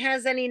anyone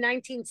has any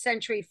 19th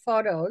century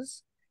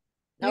photos,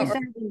 please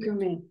send them to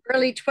me.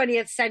 Early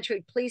 20th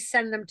century, please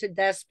send them to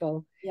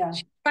Despo. Yeah.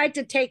 She tried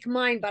to take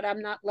mine, but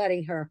I'm not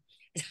letting her.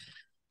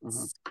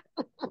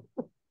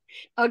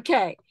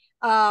 Okay.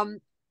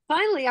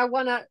 Finally, I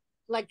want to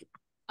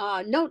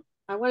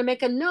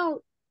make a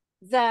note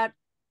that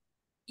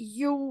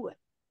you,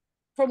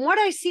 from what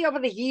I see over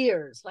the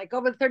years, like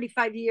over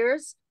 35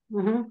 years,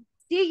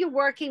 see you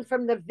working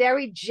from the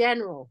very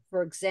general,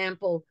 for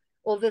example,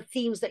 all the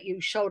themes that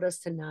you showed us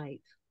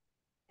tonight,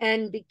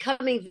 and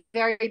becoming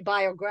very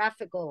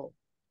biographical.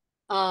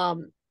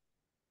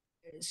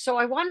 So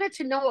I wanted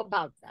to know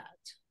about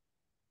that.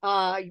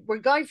 We're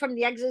going from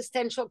the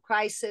existential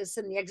crisis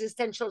and the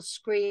existential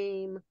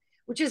scream,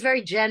 which is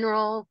very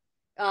general,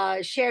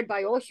 shared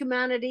by all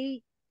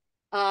humanity,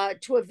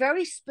 to a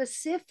very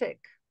specific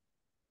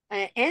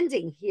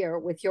ending here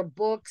with your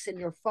books and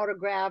your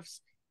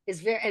photographs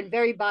is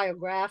very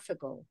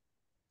biographical.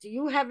 Do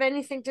you have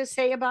anything to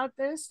say about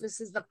this? This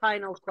is the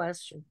final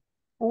question.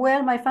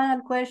 Well, my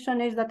final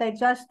question is that I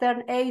just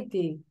turned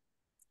 80.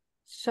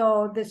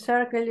 So the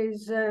circle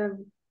is,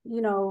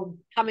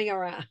 coming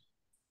around.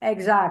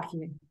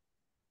 Exactly.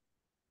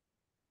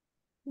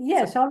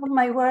 Yes, all of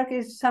my work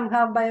is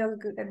somehow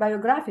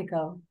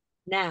biographical.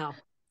 Now.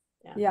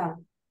 Yeah.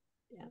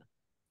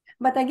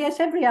 But I guess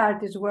every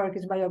artist's work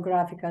is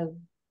biographical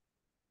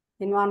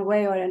in one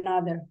way or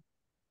another.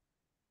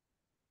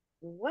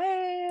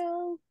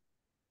 Well,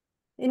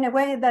 in a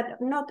way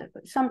that not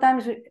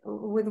sometimes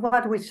with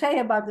what we say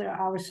about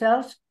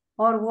ourselves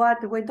or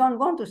what we don't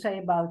want to say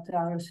about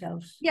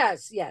ourselves.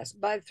 Yes,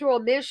 but through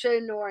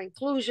omission or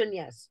inclusion,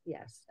 yes,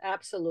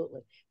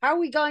 absolutely. How are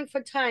we going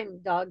for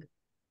time, Doug?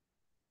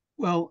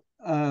 Well,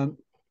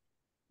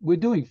 we're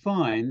doing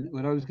fine.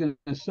 What I was going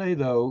to say,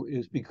 though,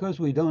 is because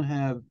we don't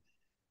have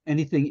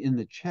anything in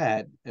the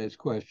chat as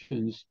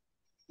questions,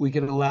 we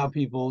can allow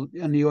people,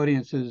 and the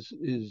audience is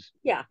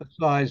a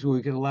size where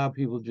we can allow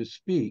people to just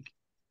speak.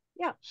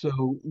 Yeah.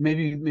 So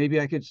maybe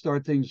I could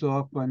start things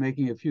off by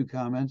making a few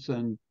comments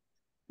and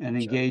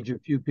engage a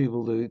few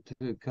people to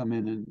come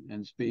in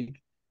and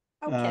speak.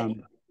 Okay.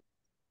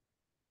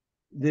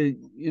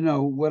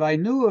 What I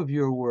knew of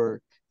your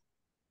work,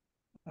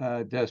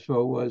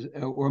 Despo, was,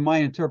 or my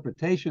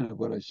interpretation of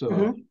what I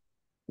saw,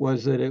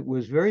 was that it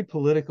was very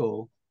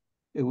political.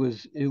 It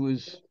was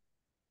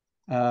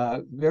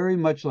very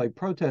much like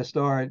protest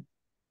art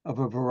of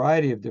a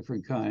variety of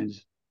different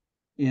kinds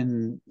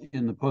in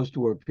the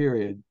post-war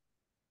period,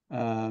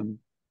 from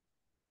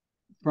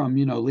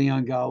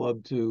Leon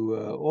Golub to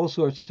all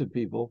sorts of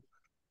people,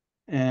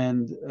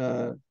 and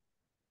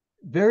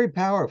very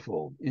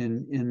powerful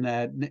in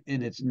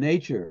its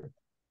nature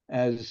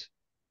as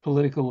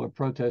political or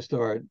protest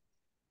art.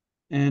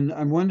 And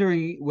I'm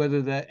wondering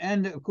whether that,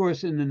 and of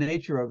course in the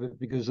nature of it,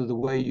 because of the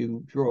way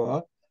you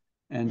draw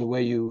and the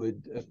way you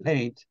would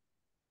paint,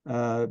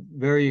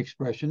 very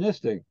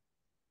expressionistic.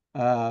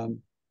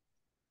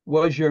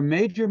 Was your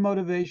major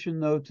motivation,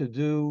 though, to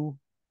do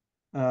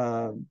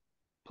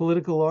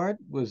political art?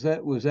 Was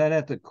that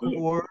at the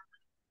core?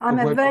 I'm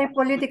a very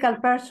political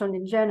person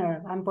in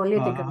general. I'm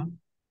political.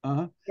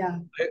 Yeah.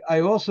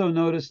 I also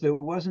noticed there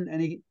wasn't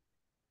any,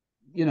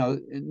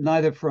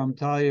 neither from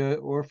Thalia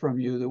or from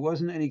you, there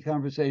wasn't any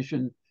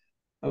conversation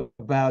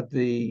about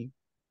the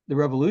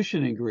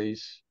revolution in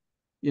Greece.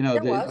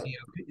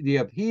 The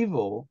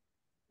upheaval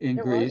in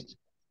Greece.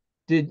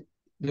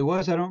 There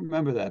was? I don't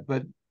remember that,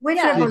 but which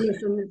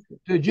revolution?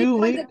 Did you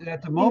leave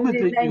at the moment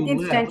that you left?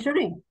 19th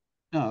century.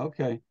 Oh,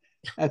 okay.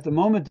 At the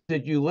moment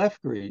that you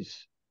left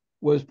Greece,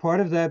 was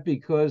part of that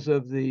because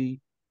of the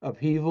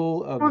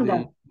upheaval of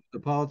the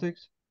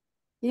politics?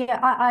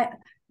 Yeah,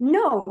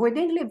 no, we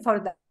didn't leave for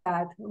that.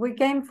 We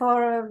came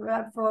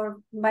for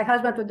my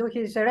husband to do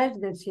his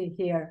residency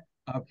here.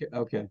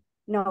 Okay.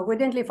 No, we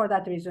didn't leave for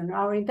that reason.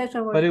 Our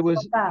intention was.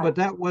 But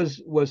that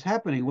was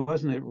happening,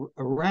 wasn't it,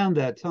 around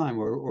that time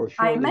or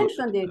shortly?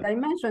 I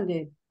mentioned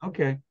it.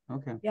 Okay.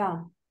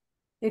 Yeah,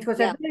 it was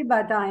a very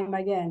bad time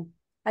again.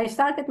 I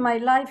started my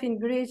life in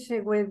Greece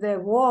with the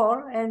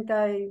war, and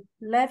I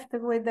left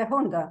with the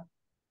junta.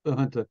 The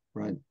junta,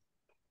 right.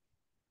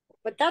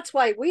 But that's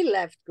why we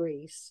left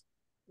Greece,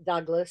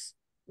 Douglas.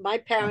 My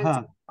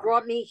parents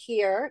brought me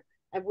here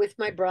and with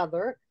my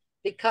brother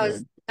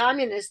because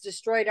communists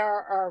destroyed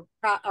our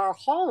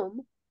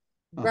home,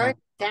 burned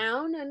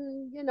down,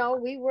 and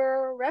we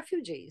were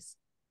refugees.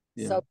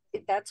 Yeah. So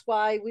that's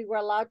why we were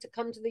allowed to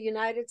come to the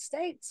United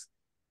States.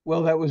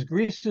 Well, that was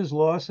Greece's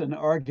loss and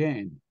our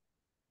gain.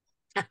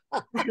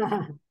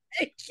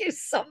 Thank you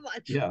so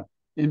much. Yeah,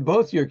 in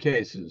both your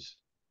cases.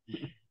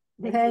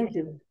 Thank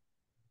you.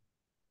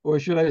 Or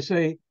should I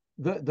say,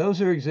 those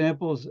are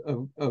examples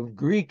of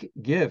Greek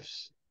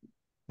gifts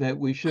that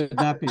we should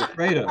not be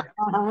afraid of.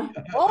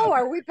 Oh,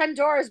 are we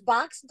Pandora's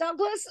box,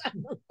 Douglas?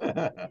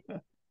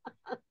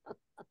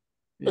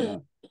 Yeah.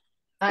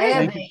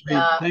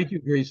 Thank you,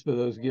 Greece, for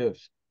those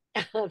gifts.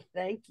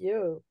 Thank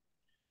you.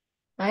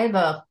 I have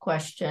a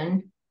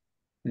question.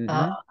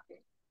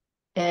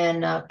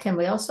 Can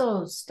we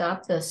also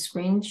stop the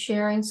screen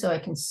sharing so I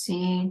can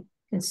see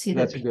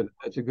that's a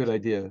good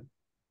idea.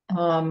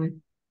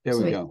 There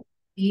we go.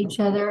 Each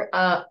other.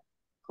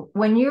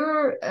 When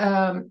you're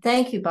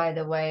thank you, by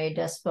the way,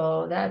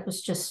 Despo. That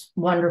was just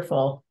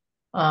wonderful.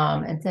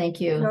 And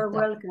thank you. You're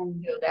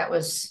welcome. That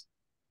was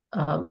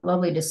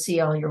lovely to see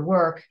all your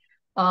work.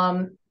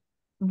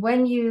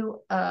 When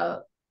you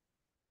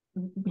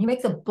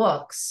make the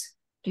books,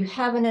 do you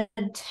have an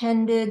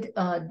intended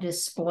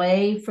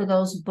display for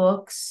those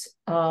books?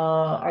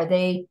 Are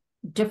they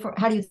different?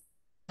 How do you think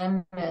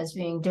them as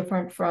being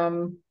different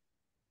from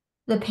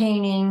the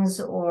paintings,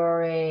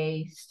 or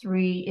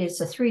it's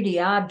a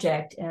 3D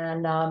object?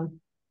 And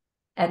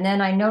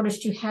then I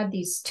noticed you had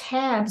these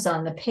tabs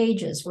on the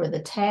pages. Were the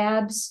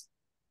tabs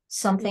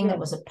something that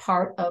was a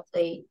part of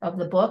the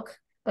book?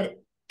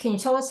 But can you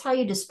tell us how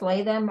you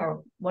display them,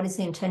 or what is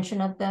the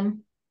intention of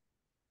them?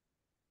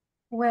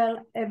 Well,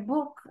 a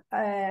book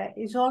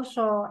is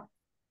also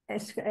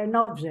an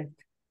object.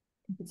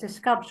 It's a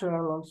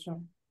sculptural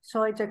also.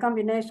 So it's a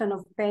combination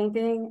of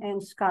painting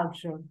and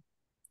sculpture.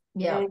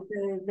 Yeah.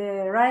 And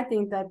the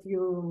writing that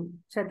you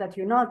said that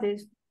you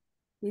noticed,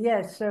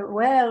 yes,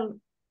 well,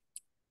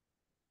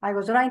 I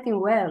was writing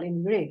well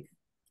in Greek.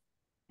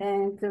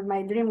 And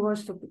my dream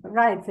was to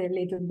write a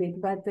little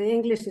bit, but the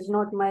English is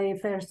not my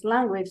first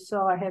language,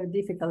 so I have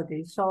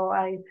difficulty. So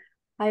I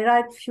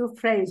write few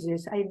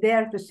phrases. I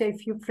dare to say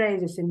few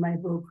phrases in my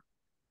book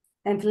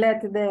and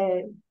let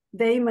the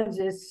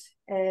images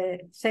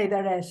say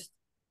the rest.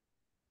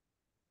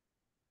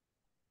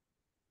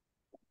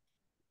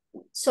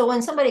 So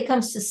when somebody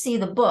comes to see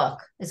the book,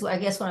 is I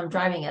guess what I'm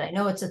driving at. I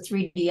know it's a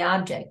 3D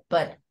object,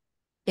 but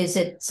is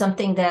it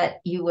something that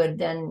you would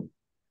then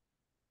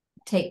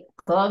take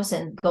gloves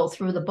and go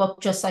through the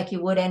book just like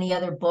you would any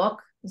other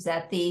book? Is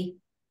that the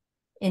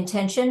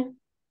intention?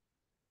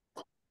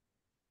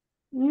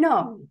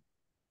 No.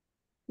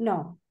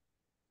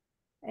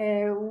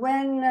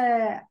 When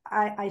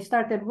I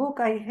started book,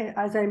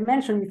 as I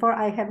mentioned before,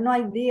 I have no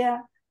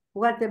idea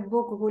what the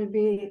book will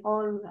be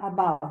all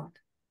about.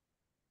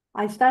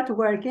 I started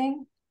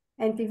working,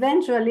 and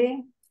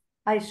eventually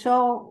I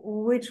saw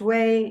which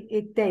way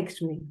it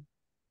takes me.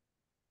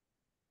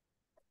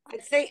 I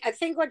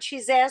think what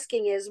she's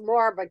asking is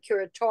more of a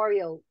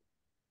curatorial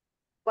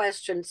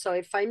question. So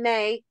if I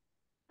may,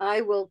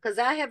 I will, because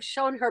I have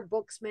shown her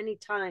books many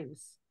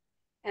times,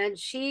 and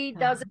she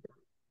doesn't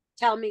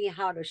tell me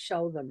how to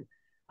show them.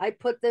 I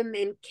put them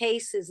in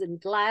cases, in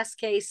glass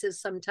cases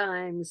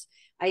sometimes.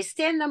 I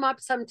stand them up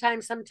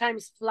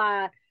sometimes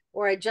flat,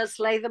 or I just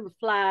lay them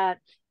flat.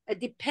 It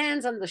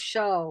depends on the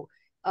show.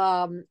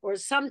 Or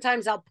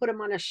sometimes I'll put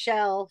them on a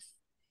shelf,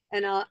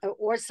 and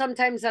or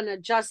sometimes on a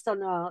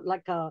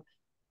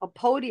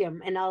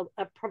podium, and I'll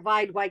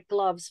provide white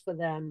gloves for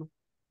them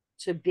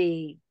to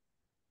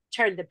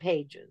turn the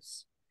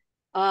pages.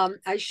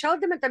 I showed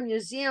them at the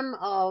Museum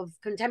of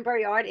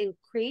Contemporary Art in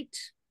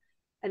Crete,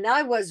 and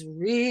I was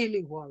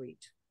really worried.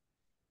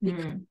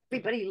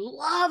 Everybody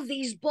loved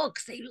these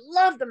books. They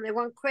loved them. They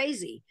went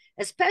crazy,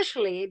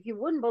 especially if you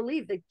wouldn't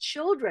believe the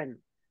children,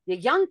 the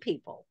young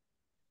people.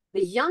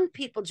 The young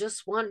people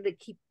just wanted to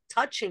keep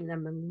touching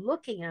them and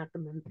looking at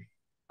them. And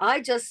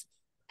I just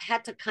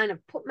had to kind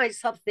of put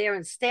myself there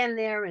and stand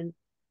there and,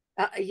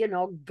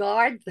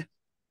 guard them.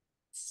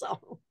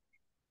 So.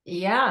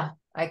 Yeah,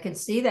 I could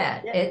see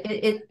that. Yeah.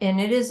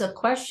 It is a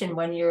question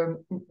when you're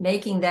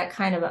making that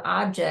kind of an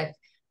object.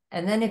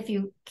 And then if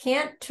you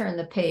can't turn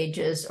the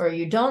pages, or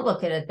you don't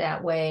look at it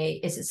that way,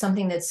 is it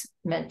something that's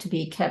meant to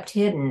be kept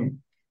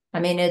hidden?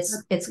 I mean,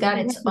 it's got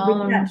its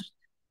own.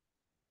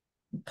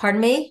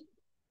 Pardon me?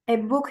 A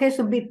book has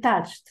to be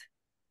touched.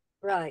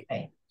 Right.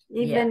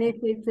 Even if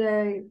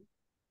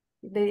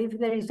if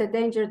there is a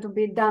danger to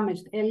be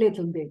damaged a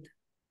little bit.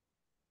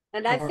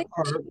 And I think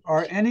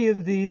are any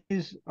of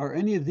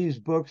these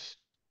books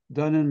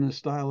done in the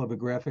style of a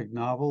graphic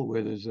novel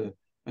where there's a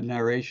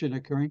narration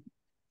occurring?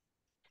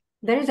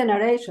 There is a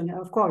narration,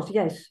 of course,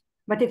 yes,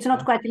 but it's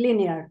not quite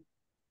linear.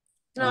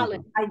 It's not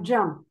linear. I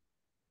jump.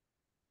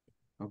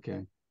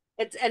 Okay.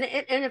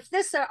 And if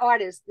this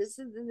artist, this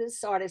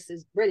artist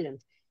is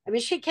brilliant. I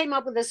mean, she came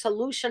up with a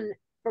solution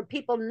for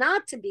people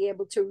not to be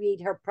able to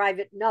read her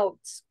private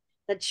notes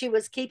that she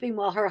was keeping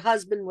while her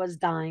husband was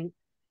dying,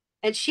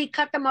 and she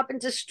cut them up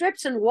into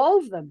strips and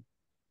wove them.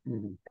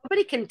 Mm-hmm.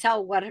 Nobody can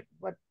tell what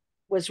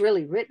was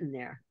really written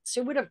there.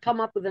 She would have come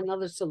up with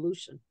another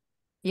solution.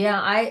 Yeah,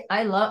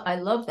 I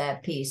love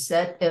that piece.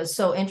 That is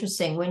so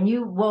interesting. When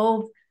you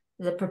wove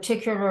the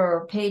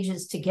particular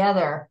pages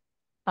together,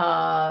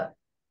 how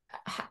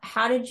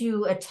did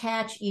you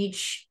attach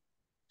each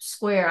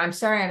square? I'm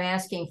sorry, I'm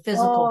asking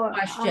physical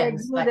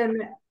questions. I glued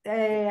them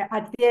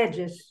at the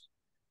edges.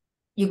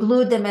 You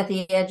glued them at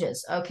the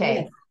edges.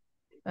 Okay.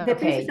 Yes. The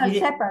pieces are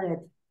separate.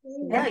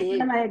 Every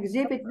time I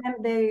exhibit them,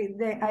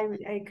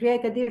 I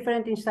create a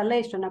different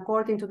installation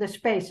according to the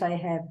space I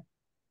have.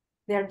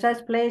 They're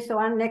just placed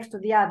one next to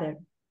the other.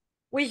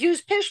 We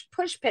use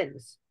push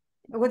pins.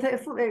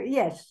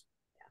 Yes.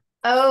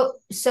 Oh,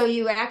 so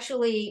you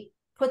actually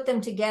put them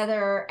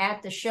together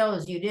at the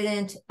shows. You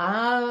didn't.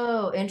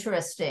 Oh,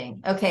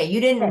 interesting. Okay, you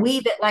didn't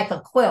weave it like a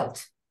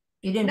quilt.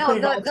 You didn't put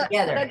it all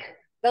together.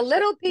 The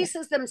little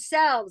pieces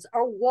themselves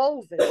are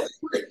woven.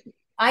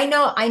 I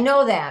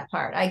know that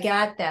part. I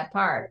got that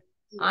part.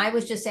 I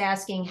was just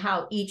asking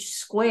how each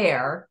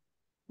square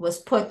was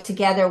put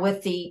together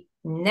with the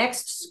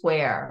next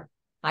square.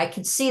 I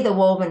could see the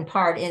woven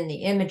part in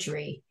the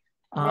imagery.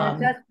 They're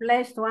just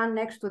placed one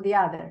next to the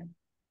other.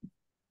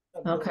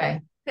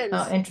 Okay.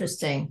 Oh,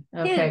 interesting.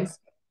 Okay.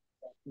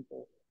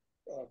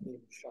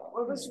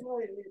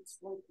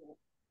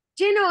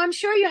 Gino, I'm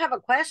sure you have a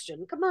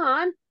question. Come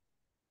on.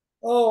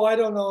 Oh, I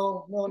don't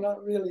know. No,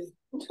 not really.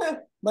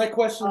 My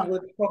questions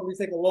would probably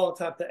take a long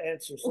time to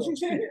answer. So.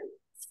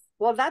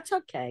 Well, that's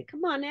okay.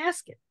 Come on,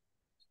 ask it.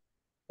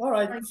 All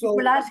right. So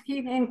we'll ask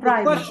him in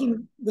private.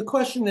 The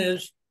question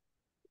is,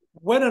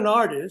 when an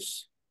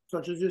artist,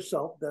 such as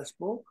yourself,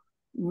 Despo,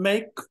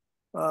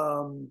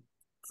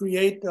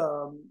 create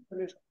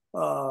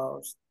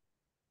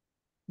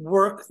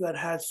work that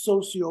has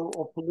socio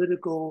or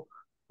political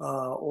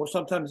or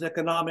sometimes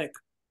economic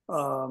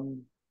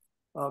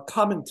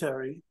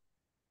commentary,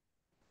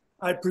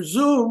 I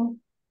presume,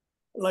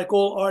 like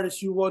all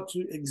artists, you want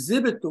to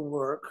exhibit the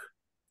work.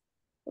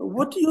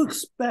 What do you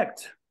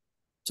expect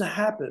to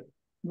happen?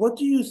 What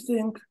do you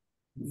think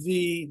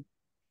the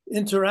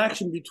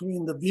interaction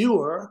between the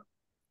viewer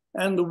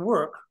and the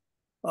work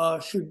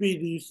should be?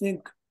 Do you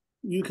think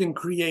you can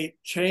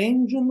create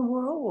change in the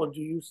world,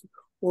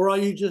 or are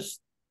you just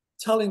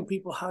telling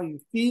people how you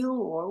feel,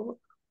 or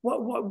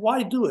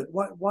why do it?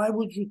 Why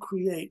would you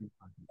create?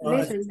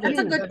 Listen, that's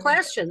a good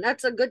question.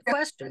 That's a good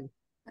question.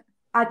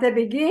 At the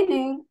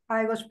beginning,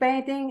 I was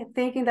painting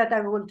thinking that I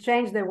would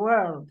change the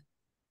world.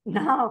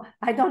 Now,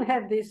 I don't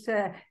have this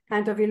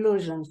kind of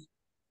illusions.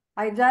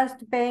 I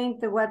just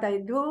paint what I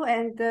do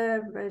and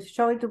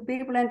show it to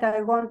people, and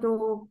I want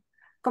to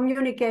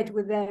communicate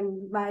with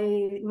them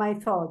my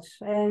thoughts.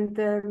 And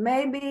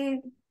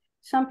maybe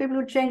some people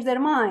will change their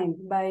mind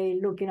by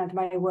looking at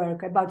my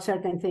work about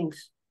certain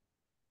things.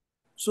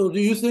 So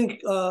do you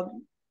think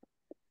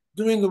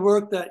doing the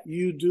work that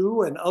you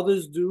do and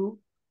others do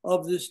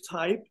of this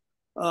type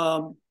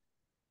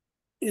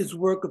is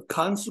work of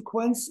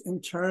consequence in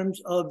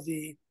terms of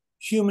the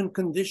human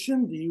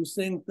condition? Do you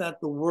think that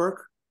the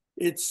work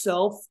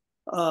itself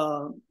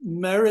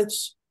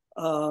merits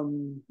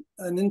an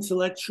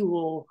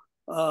intellectual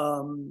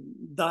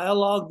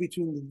dialogue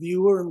between the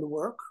viewer and the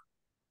work?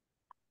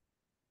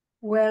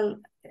 Well,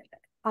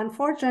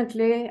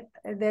 unfortunately,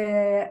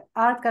 the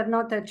art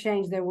cannot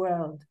change the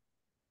world.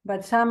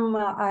 But some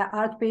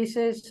art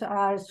pieces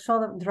are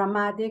so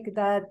dramatic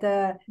that...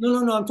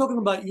 No, I'm talking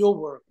about your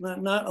work,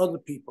 not other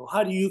people.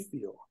 How do you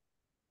feel?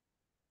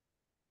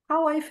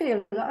 How I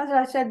feel? As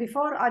I said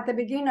before, at the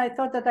beginning, I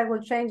thought that I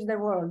would change the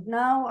world.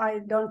 Now, I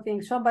don't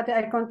think so, but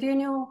I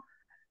continue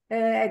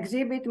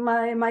exhibit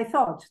my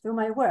thoughts through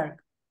my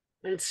work.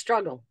 And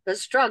the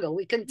struggle.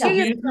 We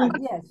continue.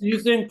 Do you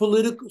think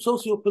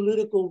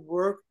socio-political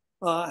work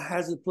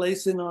has a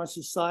place in our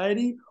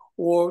society,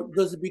 or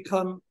does it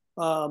become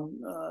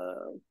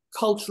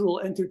cultural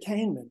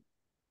entertainment?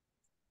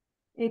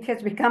 It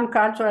has become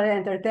cultural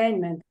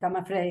entertainment, I'm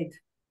afraid.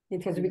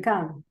 It has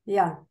become,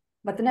 yeah.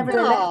 But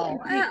nevertheless... No,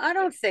 I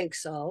don't think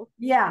so.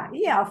 Yeah,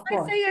 of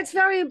course. I think it's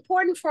very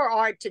important for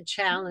art to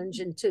challenge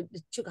and to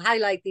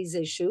highlight these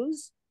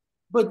issues.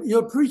 But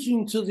you're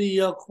preaching to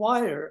the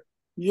choir.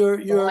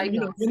 You're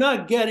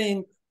not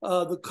getting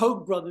the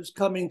Koch brothers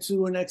coming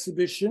to an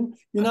exhibition.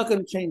 You're not going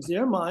to change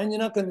their mind.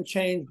 You're not going to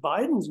change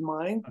Biden's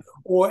mind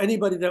or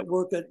anybody that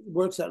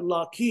works at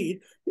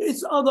Lockheed.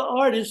 It's other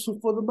artists who,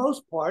 for the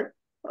most part,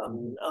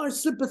 are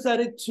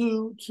sympathetic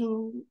to.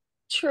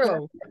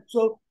 True.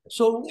 So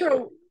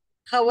true.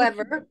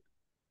 However,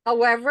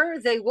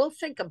 they will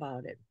think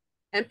about it,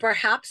 and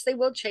perhaps they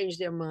will change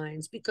their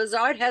minds because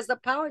art has the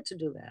power to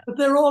do that. But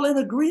they're all in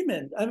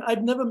agreement.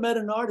 I've never met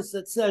an artist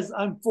that says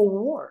I'm for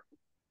war.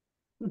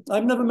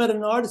 I've never met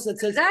an artist that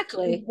says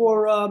exactly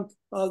for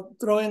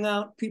throwing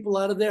out people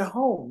out of their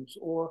homes,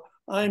 or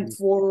I'm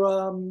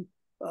for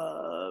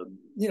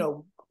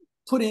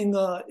putting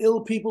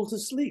ill people to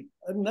sleep.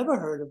 I've never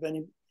heard of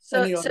any.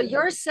 So, any so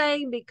you're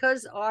saying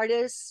because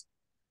artists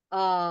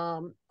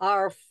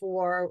are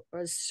for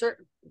a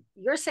certain,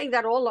 you're saying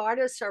that all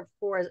artists are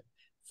for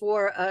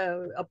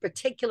a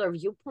particular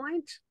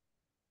viewpoint?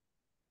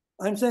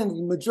 I'm saying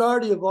the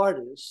majority of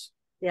artists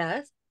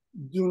Yes.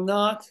 do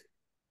not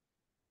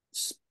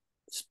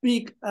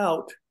speak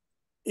out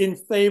in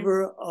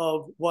favor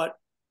of what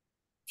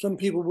some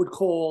people would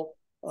call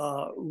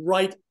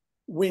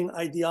right-wing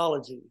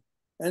ideology.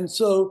 And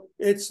so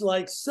it's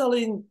like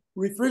selling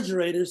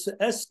refrigerators to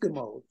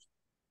Eskimos.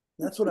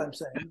 That's what I'm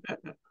saying.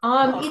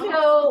 You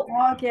know,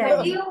 Okay.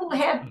 when you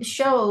have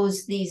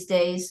shows these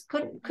days,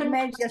 couldn't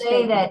Make you a say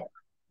statement. that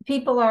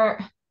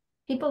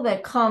people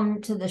that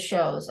come to the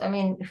shows, I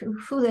mean,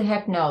 who the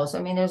heck knows?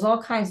 I mean, there's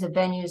all kinds of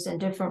venues in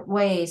different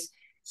ways.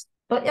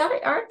 But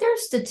aren't there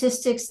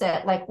statistics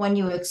that, like, when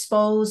you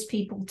expose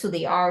people to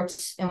the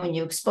arts and when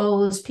you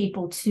expose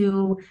people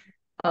to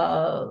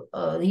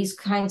these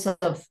kinds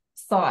of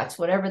thoughts,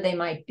 whatever they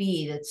might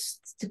be, that's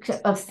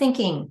of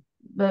thinking,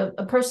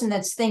 a person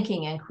that's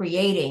thinking and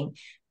creating,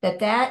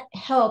 that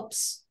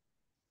helps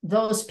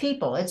those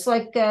people. It's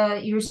like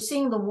you're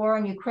seeing the war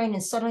in Ukraine,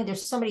 and suddenly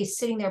there's somebody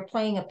sitting there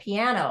playing a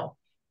piano,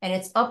 and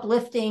it's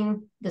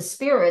uplifting the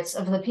spirits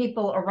of the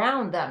people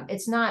around them.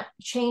 It's not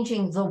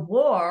changing the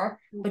war,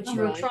 but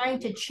you're trying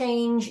to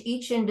change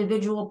each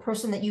individual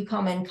person that you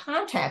come in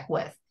contact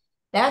with.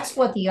 That's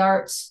what the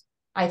arts,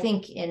 I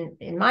think,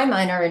 in my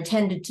mind, are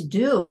intended to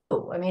do.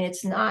 I mean,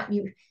 it's not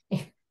you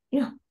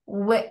know.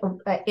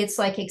 It's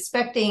like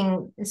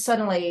expecting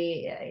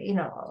suddenly,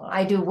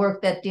 I do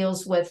work that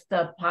deals with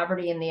the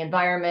poverty and the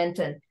environment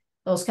and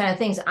those kind of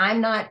things.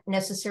 I'm not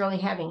necessarily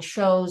having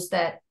shows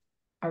that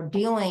are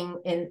dealing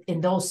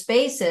in those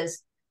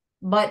spaces,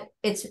 but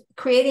it's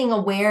creating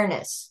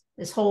awareness.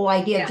 This whole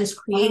idea of just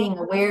creating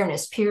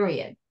awareness,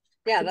 period.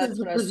 Yeah, that's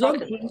what I was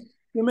talking about.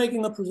 You're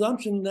making a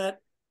presumption that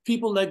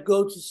people that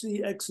go to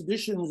see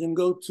exhibitions and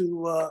go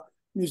to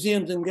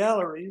museums and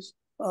galleries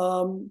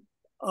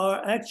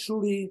are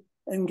actually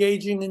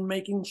engaging in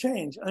making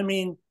change. I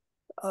mean,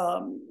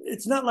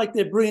 it's not like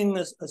they're bringing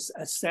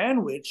a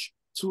sandwich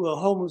to a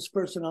homeless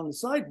person on the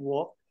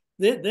sidewalk.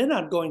 They're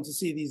not going to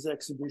see these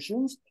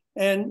exhibitions.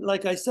 And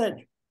like I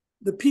said,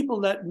 the people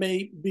that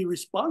may be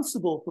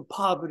responsible for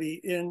poverty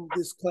in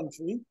this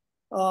country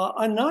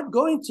are not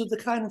going to the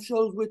kind of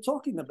shows we're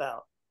talking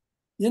about.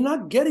 You're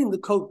not getting the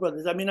Koch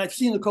brothers. I mean, I've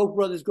seen the Koch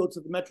brothers go to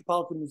the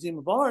Metropolitan Museum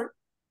of Art.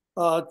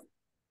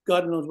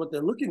 God knows what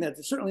they're looking at.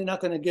 They're certainly not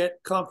going to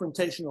get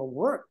confrontational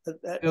work.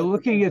 They're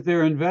looking at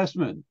their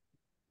investment.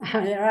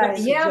 Right.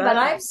 Yeah, but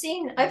I've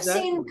seen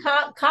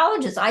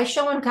colleges. I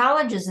show in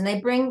colleges, and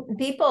they bring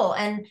people,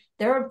 and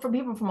there are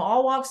people from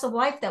all walks of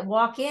life that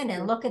walk in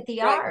and look at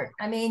the art.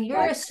 I mean,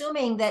 you're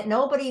assuming that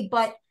nobody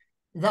but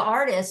the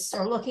artists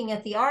are looking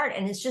at the art,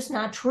 and it's just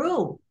not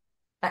true.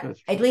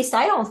 At least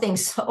I don't think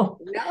so.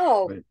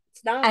 No,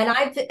 it's not.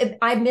 And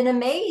I've been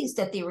amazed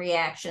at the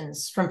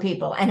reactions from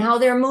people and how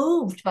they're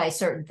moved by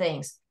certain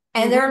things,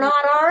 and they're not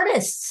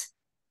artists.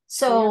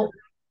 So.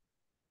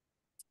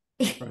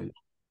 Right.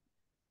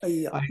 How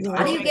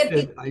do you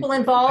get people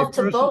involved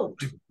to vote?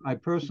 I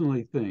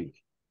personally think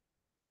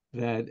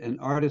that an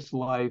artist's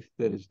life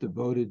that is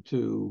devoted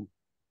to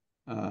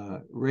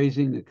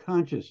raising the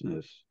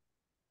consciousness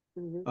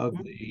of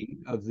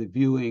the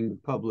viewing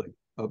public,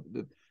 of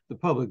the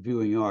public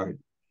viewing art,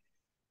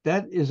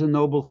 that is a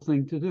noble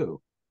thing to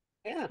do.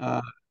 Yeah.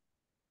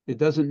 It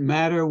doesn't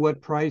matter what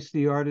price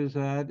the art is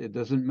at. It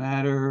doesn't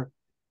matter.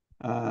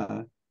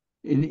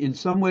 In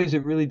some ways,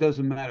 it really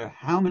doesn't matter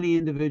how many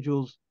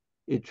individuals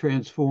it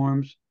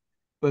transforms,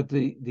 but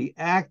the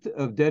act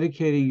of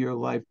dedicating your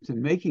life to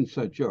making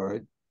such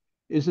art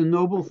is a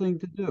noble thing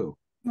to do.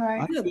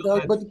 Right. Yeah,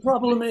 Doug, but the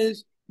problem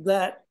is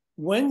that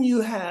when you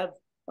have,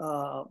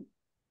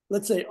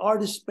 let's say,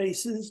 artist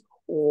spaces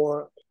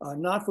or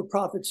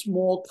not-for-profit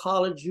small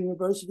college,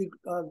 university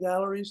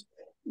galleries,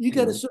 you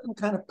get a certain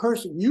kind of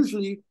person,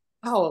 usually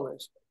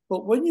powerless.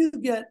 But when you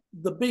get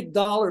the big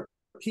dollar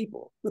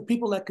people, the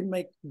people that can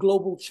make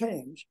global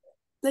change,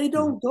 they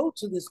don't go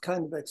to this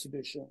kind of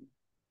exhibition.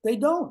 They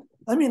don't.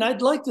 I mean,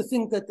 I'd like to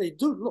think that they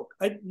do. Look,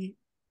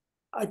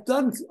 I've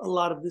done a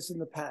lot of this in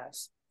the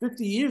past,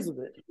 50 years of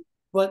it.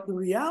 But the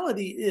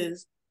reality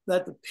is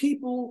that the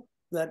people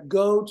that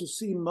go to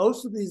see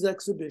most of these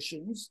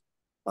exhibitions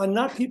are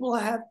not people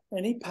that have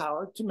any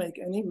power to make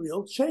any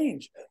real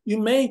change. You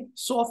may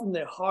soften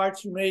their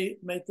hearts. You may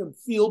make them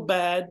feel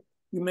bad.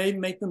 You may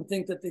make them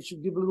think that they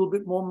should give a little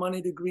bit more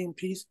money to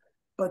Greenpeace.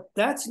 But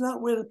that's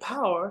not where the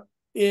power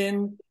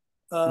in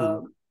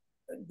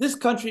this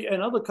country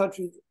and other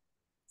countries,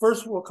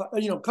 first world,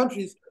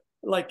 countries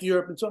like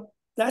Europe and so on,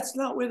 that's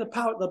not where the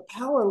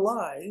power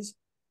lies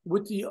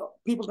with the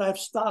people that have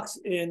stocks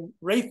in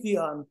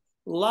Raytheon,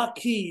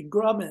 Lockheed,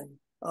 Grumman,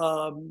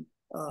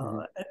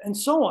 and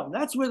so on.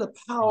 That's where the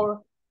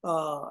power,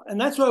 and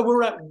that's why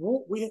we're at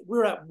war.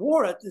 We're at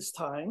war at this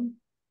time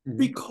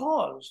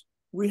because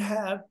we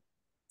have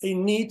a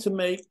need to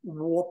make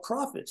more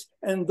profits.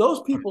 And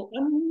those people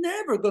are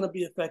never going to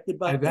be affected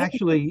by I've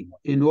actually,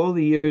 in all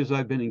the years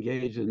I've been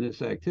engaged in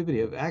this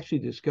activity, I've actually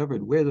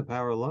discovered where the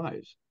power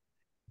lies.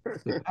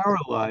 The power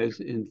lies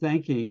in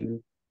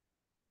thanking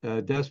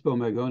Despo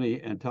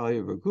Magoni and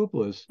Thalia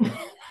Vrachopoulis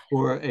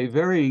for a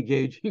very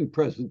engaging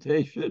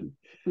presentation.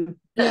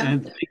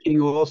 And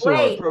thanking also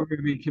our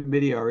programming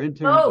committee, our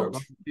interns, our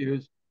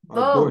volunteers,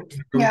 our board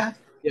members. Yeah.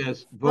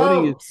 Yes,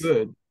 voting is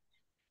good.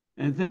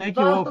 And thank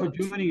you all for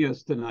joining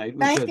us tonight,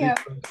 which I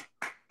think was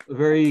a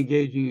very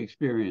engaging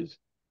experience.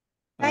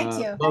 Thank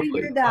you. Thank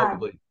you,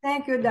 Doug.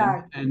 Thank you,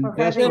 Doug. And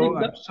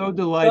Despo, I'm so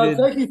delighted.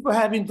 Thank you for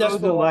having Despo. So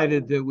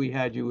delighted that we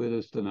had you with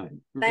us tonight.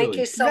 Thank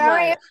you so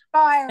Very much.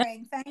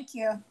 inspiring. Thank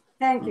you.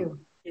 Thank you.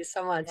 Thank you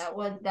so much.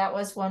 That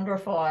was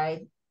wonderful.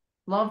 I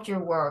loved your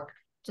work.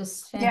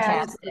 Just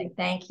fantastic. Yes.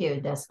 Thank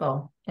you,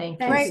 Despo.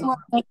 Thank you. Great So work.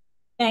 much.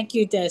 Thank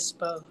you,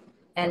 Despo.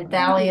 And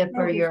Thalia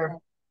for Thank you, your sir.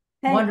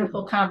 Thank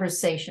wonderful you.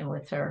 conversation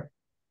with her.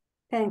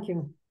 Thank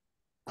you.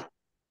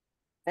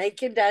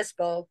 Thank you,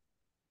 Despo.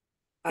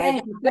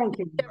 Thank you. Thank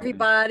you.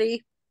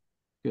 Everybody.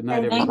 Good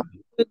night, Thank you.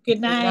 everybody.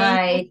 Good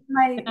night. Good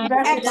night. My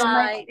birthday, Good my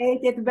night.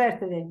 80th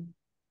birthday.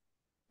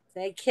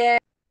 Take care.